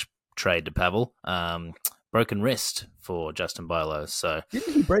 / trade to Pavel. Broken wrist for Justin Bilo. So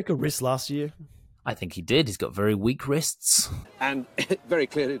Didn't he break a wrist last year? I think he did. He's got very weak wrists. And very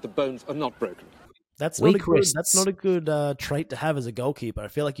clearly, the bones are not broken. That's Weak not a good trait to have as a goalkeeper. I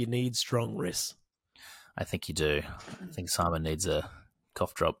feel like you need strong wrists. I think you do. I think Simon needs a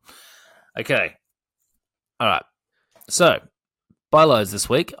cough drop. Okay. All right. So, bylaws this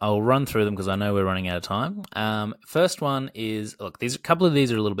week. I'll run through them because I know we're running out of time. First one is, look, a couple of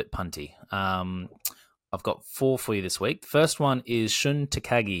these are a little bit punty. I've got 4 for you this week. The first one is Shun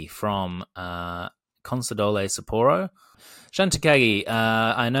Takagi from Consadole Sapporo. Shun Takagi,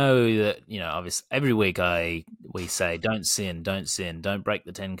 I know that, obviously every week we say, don't sin, don't break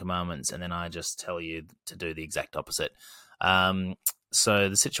the 10 commandments, and then I just tell you to do the exact opposite. So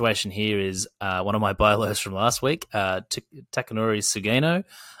the situation here is one of my bylaws from last week, Takanori Sugeno,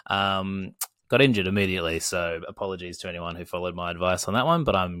 got injured immediately, so apologies to anyone who followed my advice on that one,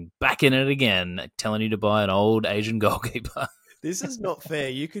 but I'm back in it again, telling you to buy an old Asian goalkeeper. This is not fair.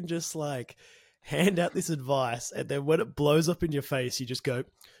 You can just hand out this advice, and then when it blows up in your face, you just go,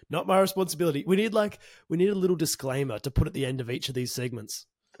 not my responsibility. We need a little disclaimer to put at the end of each of these segments.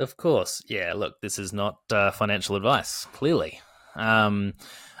 Of course. Yeah, look, this is not financial advice, clearly.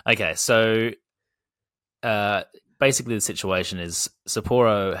 Okay, so basically the situation is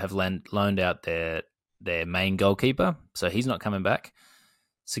Sapporo have loaned out their main goalkeeper, so he's not coming back.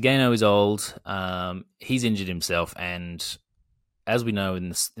 Sugeno is old. He's injured himself, and as we know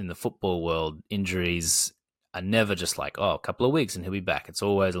in the football world, injuries are never just a couple of weeks and he'll be back. It's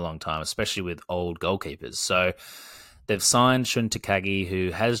always a long time, especially with old goalkeepers. So they've signed Shun Takagi,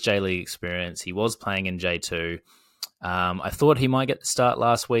 who has J-League experience. He was playing in J2. I thought he might get the start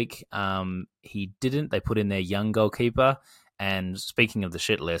last week. He didn't. They put in their young goalkeeper. And speaking of the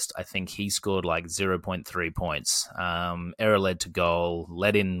shit list, I think he scored 0.3 points. Error led to goal,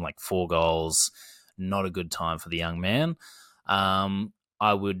 led in 4 goals. Not a good time for the young man. It's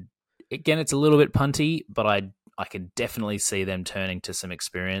a little bit punty, but I can definitely see them turning to some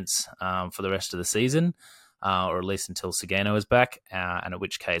experience for the rest of the season, or at least until Sugeno is back, and at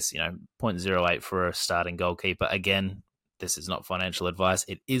which case, 0.08 for a starting goalkeeper. Again, this is not financial advice.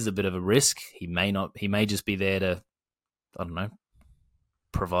 It is a bit of a risk. He may just be there to, I don't know,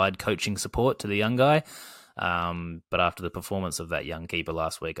 provide coaching support to the young guy. But after the performance of that young keeper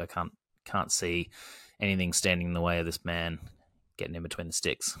last week, I can't see anything standing in the way of this man getting in between the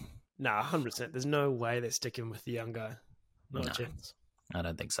sticks. No, 100%. There's no way they're sticking with the young guy. Not a chance. I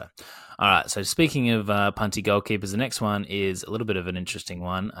don't think so. All right, so speaking of punty goalkeepers, the next one is a little bit of an interesting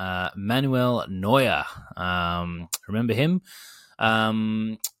one. Manuel Neuer. Remember him?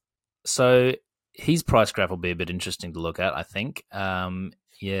 So his price graph will be a bit interesting to look at, I think.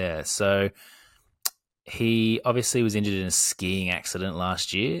 So he obviously was injured in a skiing accident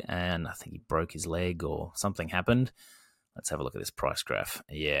last year, and I think he broke his leg or something happened. Let's have a look at this price graph.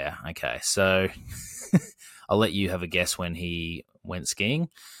 Yeah, okay. So I'll let you have a guess when he went skiing.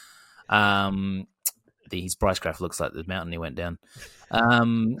 His price graph looks like the mountain he went down.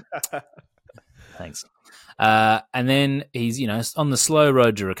 Thanks. And then he's, on the slow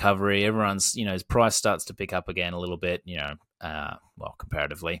road to recovery. Everyone's, his price starts to pick up again a little bit,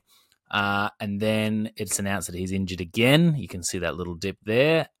 comparatively. And then it's announced that he's injured again. You can see that little dip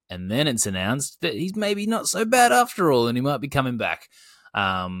there. And then it's announced that he's maybe not so bad after all, and he might be coming back.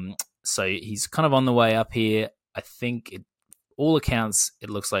 So he's kind of on the way up here. I think all accounts, it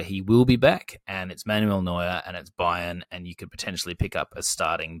looks like he will be back, and it's Manuel Neuer and it's Bayern, and you could potentially pick up a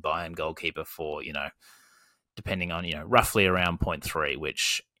starting Bayern goalkeeper for, depending on, roughly around 0.3,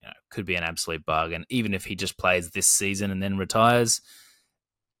 which could be an absolute bargain. Even if he just plays this season and then retires,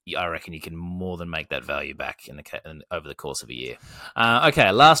 I reckon you can more than make that value back over the course of a year.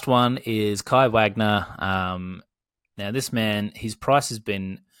 Okay, last one is Kai Wagner. Now, this man, his price has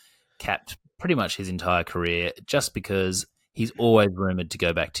been capped pretty much his entire career just because he's always rumoured to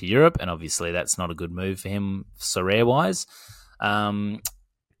go back to Europe, and obviously that's not a good move for him, Sorare-wise.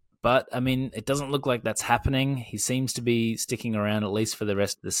 But, I mean, it doesn't look like that's happening. He seems to be sticking around at least for the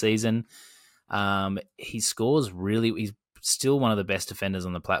rest of the season. He scores really... He's still one of the best defenders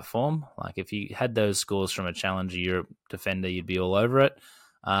on the platform. Like, if you had those scores from a Challenger Europe defender, you'd be all over it.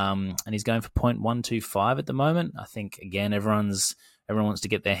 And he's going for 0.125 at the moment. I think, again, everyone wants to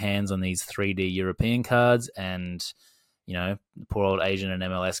get their hands on these 3D European cards, and the poor old Asian and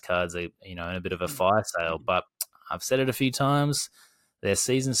MLS cards are in a bit of a fire sale. But I've said it a few times, their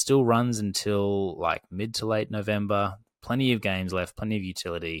season still runs until like mid to late November. Plenty of games left, plenty of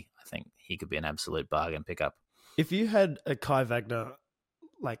utility. I think he could be an absolute bargain pickup. If you had a Kai Wagner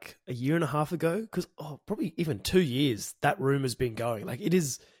like a year and a half ago, because probably even 2 years, that rumor's been going. Like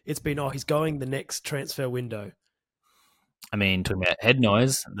it's been, he's going the next transfer window. I mean, talking about head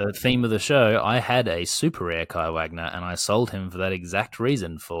noise, the theme of the show, I had a super rare Kai Wagner, and I sold him for that exact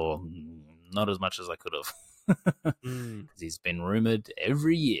reason for not as much as I could have. He's been rumoured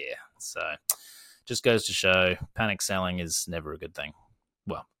every year. So just goes to show panic selling is never a good thing.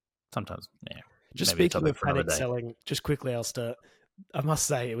 Well, sometimes, yeah. Just speaking of panic selling, just quickly, Alistair, I must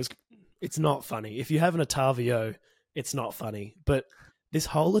say it's not funny. If you have an Otavio, it's not funny. But this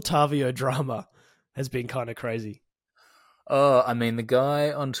whole Otavio drama has been kind of crazy. Oh, I mean, the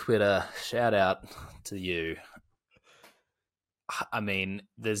guy on Twitter, shout out to you. I mean,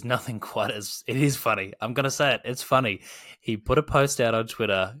 there's nothing quite as... It is funny. I'm going to say it. It's funny. He put a post out on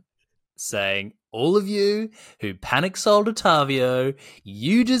Twitter saying, all of you who panic sold Otavio,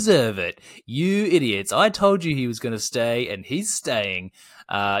 you deserve it. You idiots. I told you he was going to stay, and he's staying.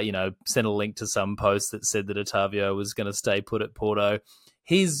 Sent a link to some post that said that Otavio was going to stay put at Porto.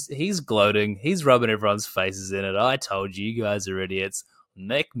 He's gloating. He's rubbing everyone's faces in it. I told you, you guys are idiots.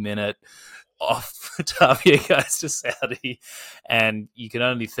 Next minute, off Otavio goes to Saudi, and you can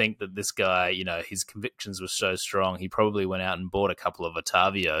only think that this guy, his convictions were so strong, he probably went out and bought a couple of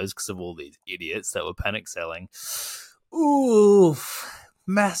Otavios because of all these idiots that were panic selling. Oof,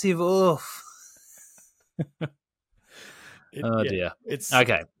 massive oof. Dear. It's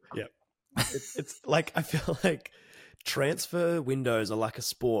okay. Yeah, it's like, I feel like transfer windows are like a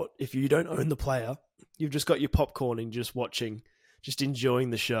sport. If you don't own the player, you've just got your popcorn and just watching, just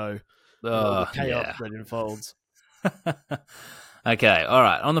enjoying the show. The chaos that unfolds. Okay, all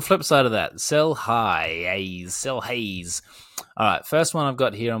right. On the flip side of that, sell Hayes. All right, first one I've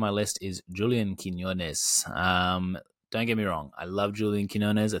got here on my list is Julian Quinones. Don't get me wrong, I love Julian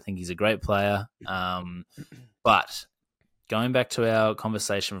Quinones. I think he's a great player. But going back to our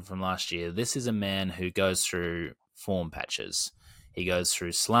conversation from last year, this is a man who goes through form patches. He goes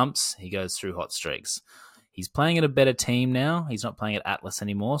through slumps. He goes through hot streaks. He's playing at a better team now. He's not playing at Atlas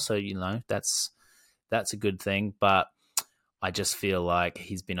anymore, so that's a good thing. But I just feel like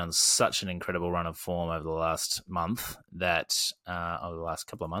he's been on such an incredible run of form over the last month over the last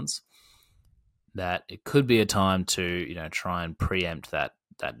couple of months, that it could be a time to try and preempt that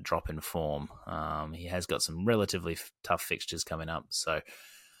drop in form. He has got some relatively tough fixtures coming up, so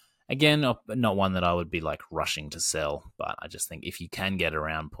again, not one that I would be like rushing to sell, but I just think if you can get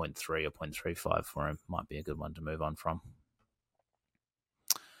around 0.3 or 0.35 for him, might be a good one to move on from.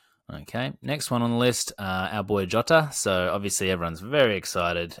 Okay, next one on the list, our boy Jota. So obviously everyone's very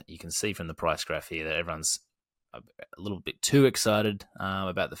excited. You can see from the price graph here that everyone's a little bit too excited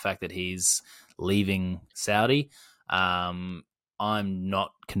about the fact that he's leaving Saudi. I'm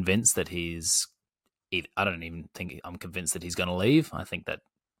not convinced that I don't even think I'm convinced that he's going to leave. I think that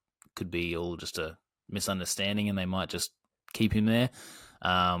could be all just a misunderstanding, and they might just keep him there.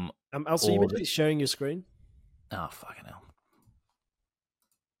 Also, you meant sharing your screen? Oh, fucking hell.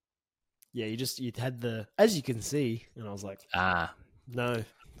 Yeah, you had the, as you can see, and I was like, no,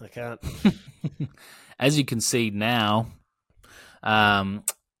 I can't. As you can see now,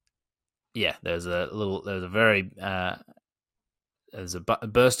 there's a very there's a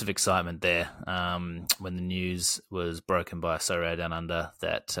burst of excitement there when the news was broken by Sorare Down Under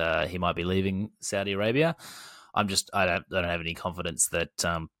that he might be leaving Saudi Arabia. I don't have any confidence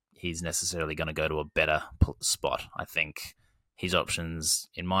that he's necessarily going to go to a better spot. I think his options,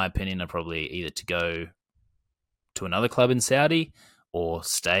 in my opinion, are probably either to go to another club in Saudi or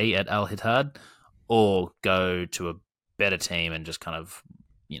stay at Al Ittihad or go to a better team and just kind of,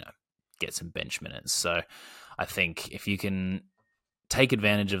 get some bench minutes. So I think if you can take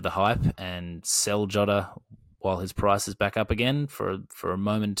advantage of the hype and sell Jota while his price is back up again for a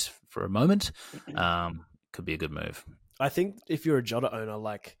moment, could be a good move. I think if you're a Jota owner,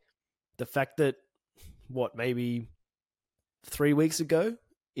 like the fact that maybe 3 weeks ago,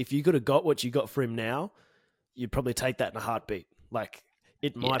 if you could have got what you got for him now, you'd probably take that in a heartbeat. Like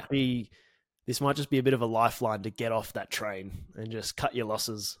this might just be a bit of a lifeline to get off that train and just cut your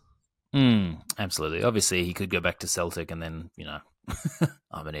losses. Absolutely. Obviously, he could go back to Celtic and then,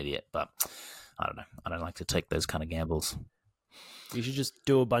 I'm an idiot, but I don't know. I don't like to take those kind of gambles. You should just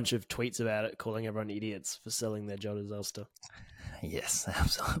do a bunch of tweets about it, calling everyone idiots for selling their Jota's Ulster. Yes,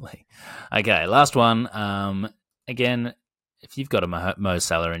 absolutely. Okay, last one. Again, if you've got a Mo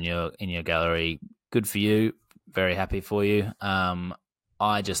Salah in your gallery, good for you. Very happy for you.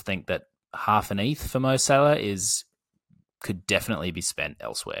 I just think that half an ETH for Mo Salah could definitely be spent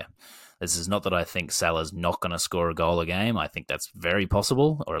elsewhere. This is not that I think Salah's not going to score a goal a game. I think that's very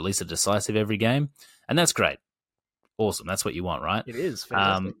possible, or at least a decisive every game, and that's great. Awesome. That's what you want, right? It is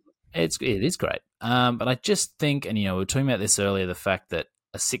fantastic. It is great. But I just think, and we were talking about this earlier, the fact that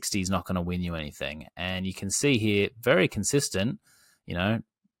a 60 is not going to win you anything, and you can see here very consistent,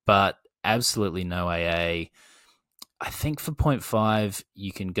 but absolutely no AA. I think for 0.5,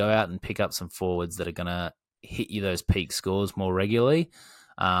 you can go out and pick up some forwards that are going to hit you those peak scores more regularly.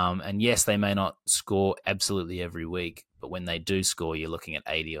 And yes, they may not score absolutely every week, but when they do score, you're looking at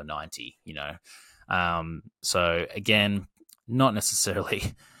 80 or 90, So again, not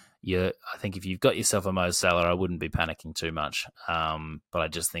necessarily I think if you've got yourself a Mo Salah, I wouldn't be panicking too much. But I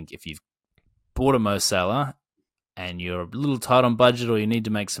just think if you've bought a Mo Salah and you're a little tight on budget or you need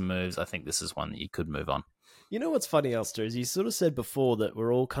to make some moves, I think this is one that you could move on. You know what's funny, Elster, is you sort of said before that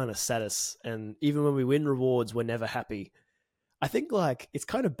we're all kind of sadist, and even when we win rewards, we're never happy. I think it's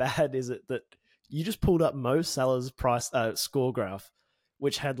kind of bad, is it, that you just pulled up Mo Salah's price score graph,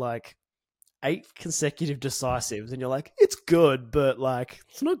 which had 8 consecutive decisives, and you're like, it's good, but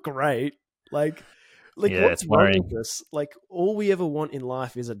it's not great. Yeah, what's it's wrong worrying. with this? All we ever want in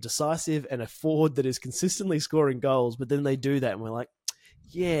life is a decisive and a forward that is consistently scoring goals, but then they do that, and we're like,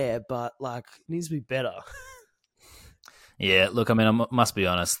 yeah, but it needs to be better. Yeah, look, I mean, I must be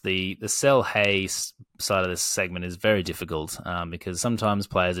honest. The sell hay side of this segment is very difficult because sometimes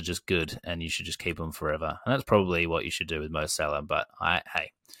players are just good and you should just keep them forever. And that's probably what you should do with Mo Salah. But I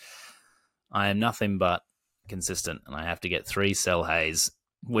am nothing but consistent, and I have to get 3 sell hays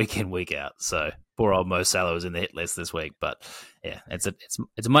week in, week out. So poor old Mo Salah was in the hit list this week. But yeah,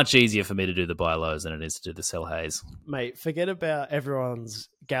 it's much easier for me to do the buy lows than it is to do the sell hays. Mate, forget about everyone's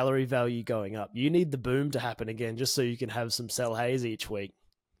gallery value going up. You need the boom to happen again just so you can have some sell hays each week.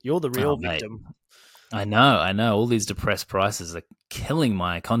 You're the real victim. I know. All these depressed prices are killing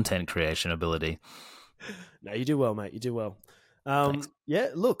my content creation ability. No, you do well, mate. You do well. Thanks. Yeah,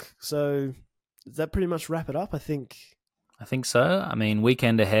 look, so does that pretty much wrap it up? I think so. I mean,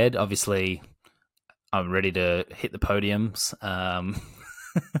 weekend ahead, obviously, I'm ready to hit the podiums.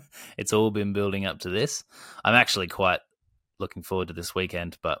 It's all been building up to this. I'm actually quite looking forward to this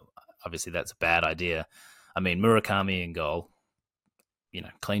weekend, but obviously that's a bad idea. I mean, Murakami in goal,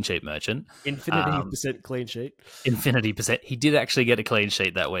 clean sheet merchant. Infinity % clean sheet. Infinity %. He did actually get a clean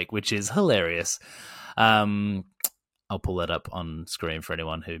sheet that week, which is hilarious. I'll pull that up on screen for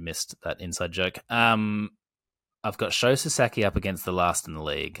anyone who missed that inside joke. I've got Sho Sasaki up against the last in the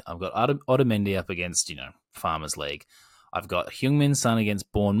league. I've got Otamendi up against, Farmers League. I've got Heung-min Son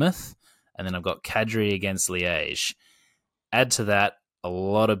against Bournemouth, and then I've got Kadri against Liège. Add to that, a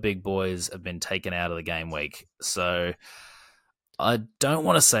lot of big boys have been taken out of the game week. So I don't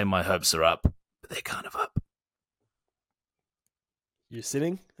want to say my hopes are up, but they're kind of up. You're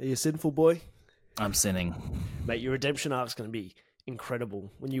sinning? Are you a sinful boy? I'm sinning. Mate, your redemption arc's going to be incredible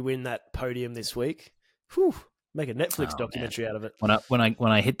when you win that podium this week. Whew, make a Netflix documentary out of it.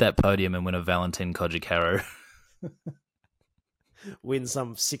 When I hit that podium and win a Valentin Kojicaro. Win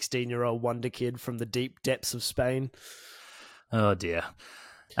some 16-year-old wonder kid from the deep depths of Spain. Oh dear.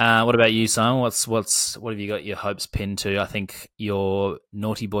 What about you, Simon? What have you got your hopes pinned to? I think your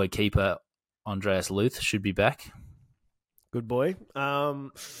naughty boy keeper Andreas Luth should be back. Good boy.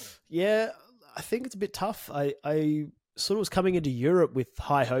 Yeah, I think it's a bit tough. I sort of was coming into Europe with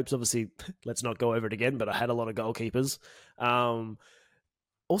high hopes. Obviously, let's not go over it again, but I had a lot of goalkeepers.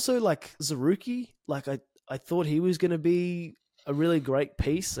 Also, like Zaruki, like I thought he was going to be a really great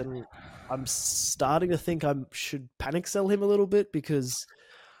piece, and I'm starting to think I should panic sell him a little bit because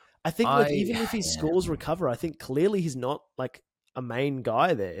I think like even if he scores recover, I think clearly he's not like a main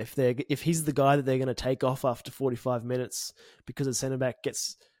guy there. If he's the guy that they're going to take off after 45 minutes because the centre back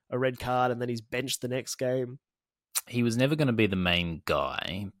gets a red card and then he's benched the next game. He was never going to be the main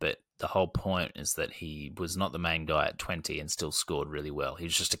guy, but the whole point is that he was not the main guy at 20 and still scored really well. He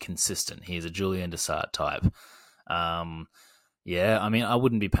was just a consistent. He's a Julian Dessart type. Yeah, I mean, I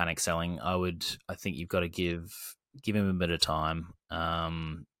wouldn't be panic selling. I think you've got to give him a bit of time.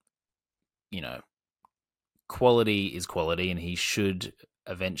 Quality is quality, and he should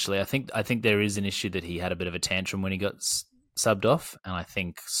eventually. I think there is an issue that he had a bit of a tantrum when he got subbed off, and I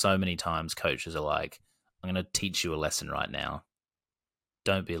think so many times coaches are like, "I'm going to teach you a lesson right now.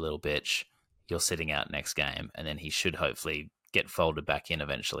 Don't be a little bitch. You're sitting out next game," and then he should hopefully get folded back in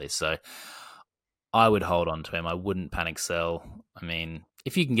eventually. So I would hold on to him. I wouldn't panic sell. I mean,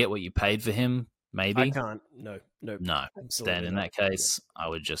 if you can get what you paid for him, maybe. I can't. No. Then in that case, I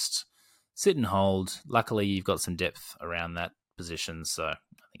would just sit and hold. Luckily, you've got some depth around that position, so I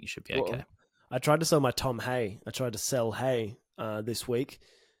think you should be okay. Well, I tried to sell my Tom Hay. I tried to sell Hay this week,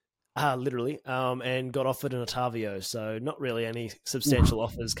 literally, and got offered an Otavio. So not really any substantial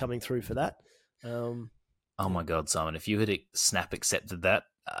offers coming through for that. Oh my God, Simon! If you had snap accepted that,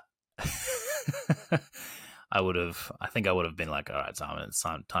 I think I would have been like, all right, Simon, it's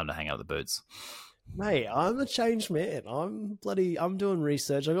time to hang up the boots. Mate, I'm a changed man. I'm doing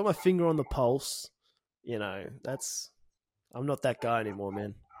research. I got my finger on the pulse. I'm not that guy anymore,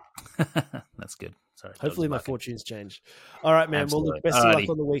 man. That's good. Sorry. Hopefully my fortunes change. All right, man. Absolutely. Well, look, best of luck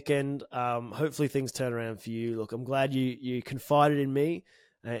on the weekend. Hopefully things turn around for you. Look, I'm glad you confided in me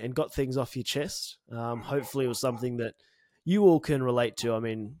and got things off your chest. Hopefully it was something that you all can relate to. I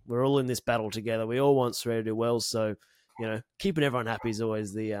mean, we're all in this battle together. We all want Sorare to do well. So, keeping everyone happy is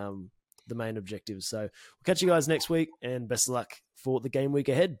always the main objective. So we'll catch you guys next week, and best of luck for the game week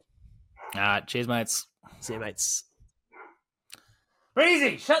ahead. All right. Cheers, mates. See you, mates.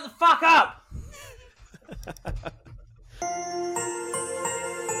 Breezy, shut the fuck up!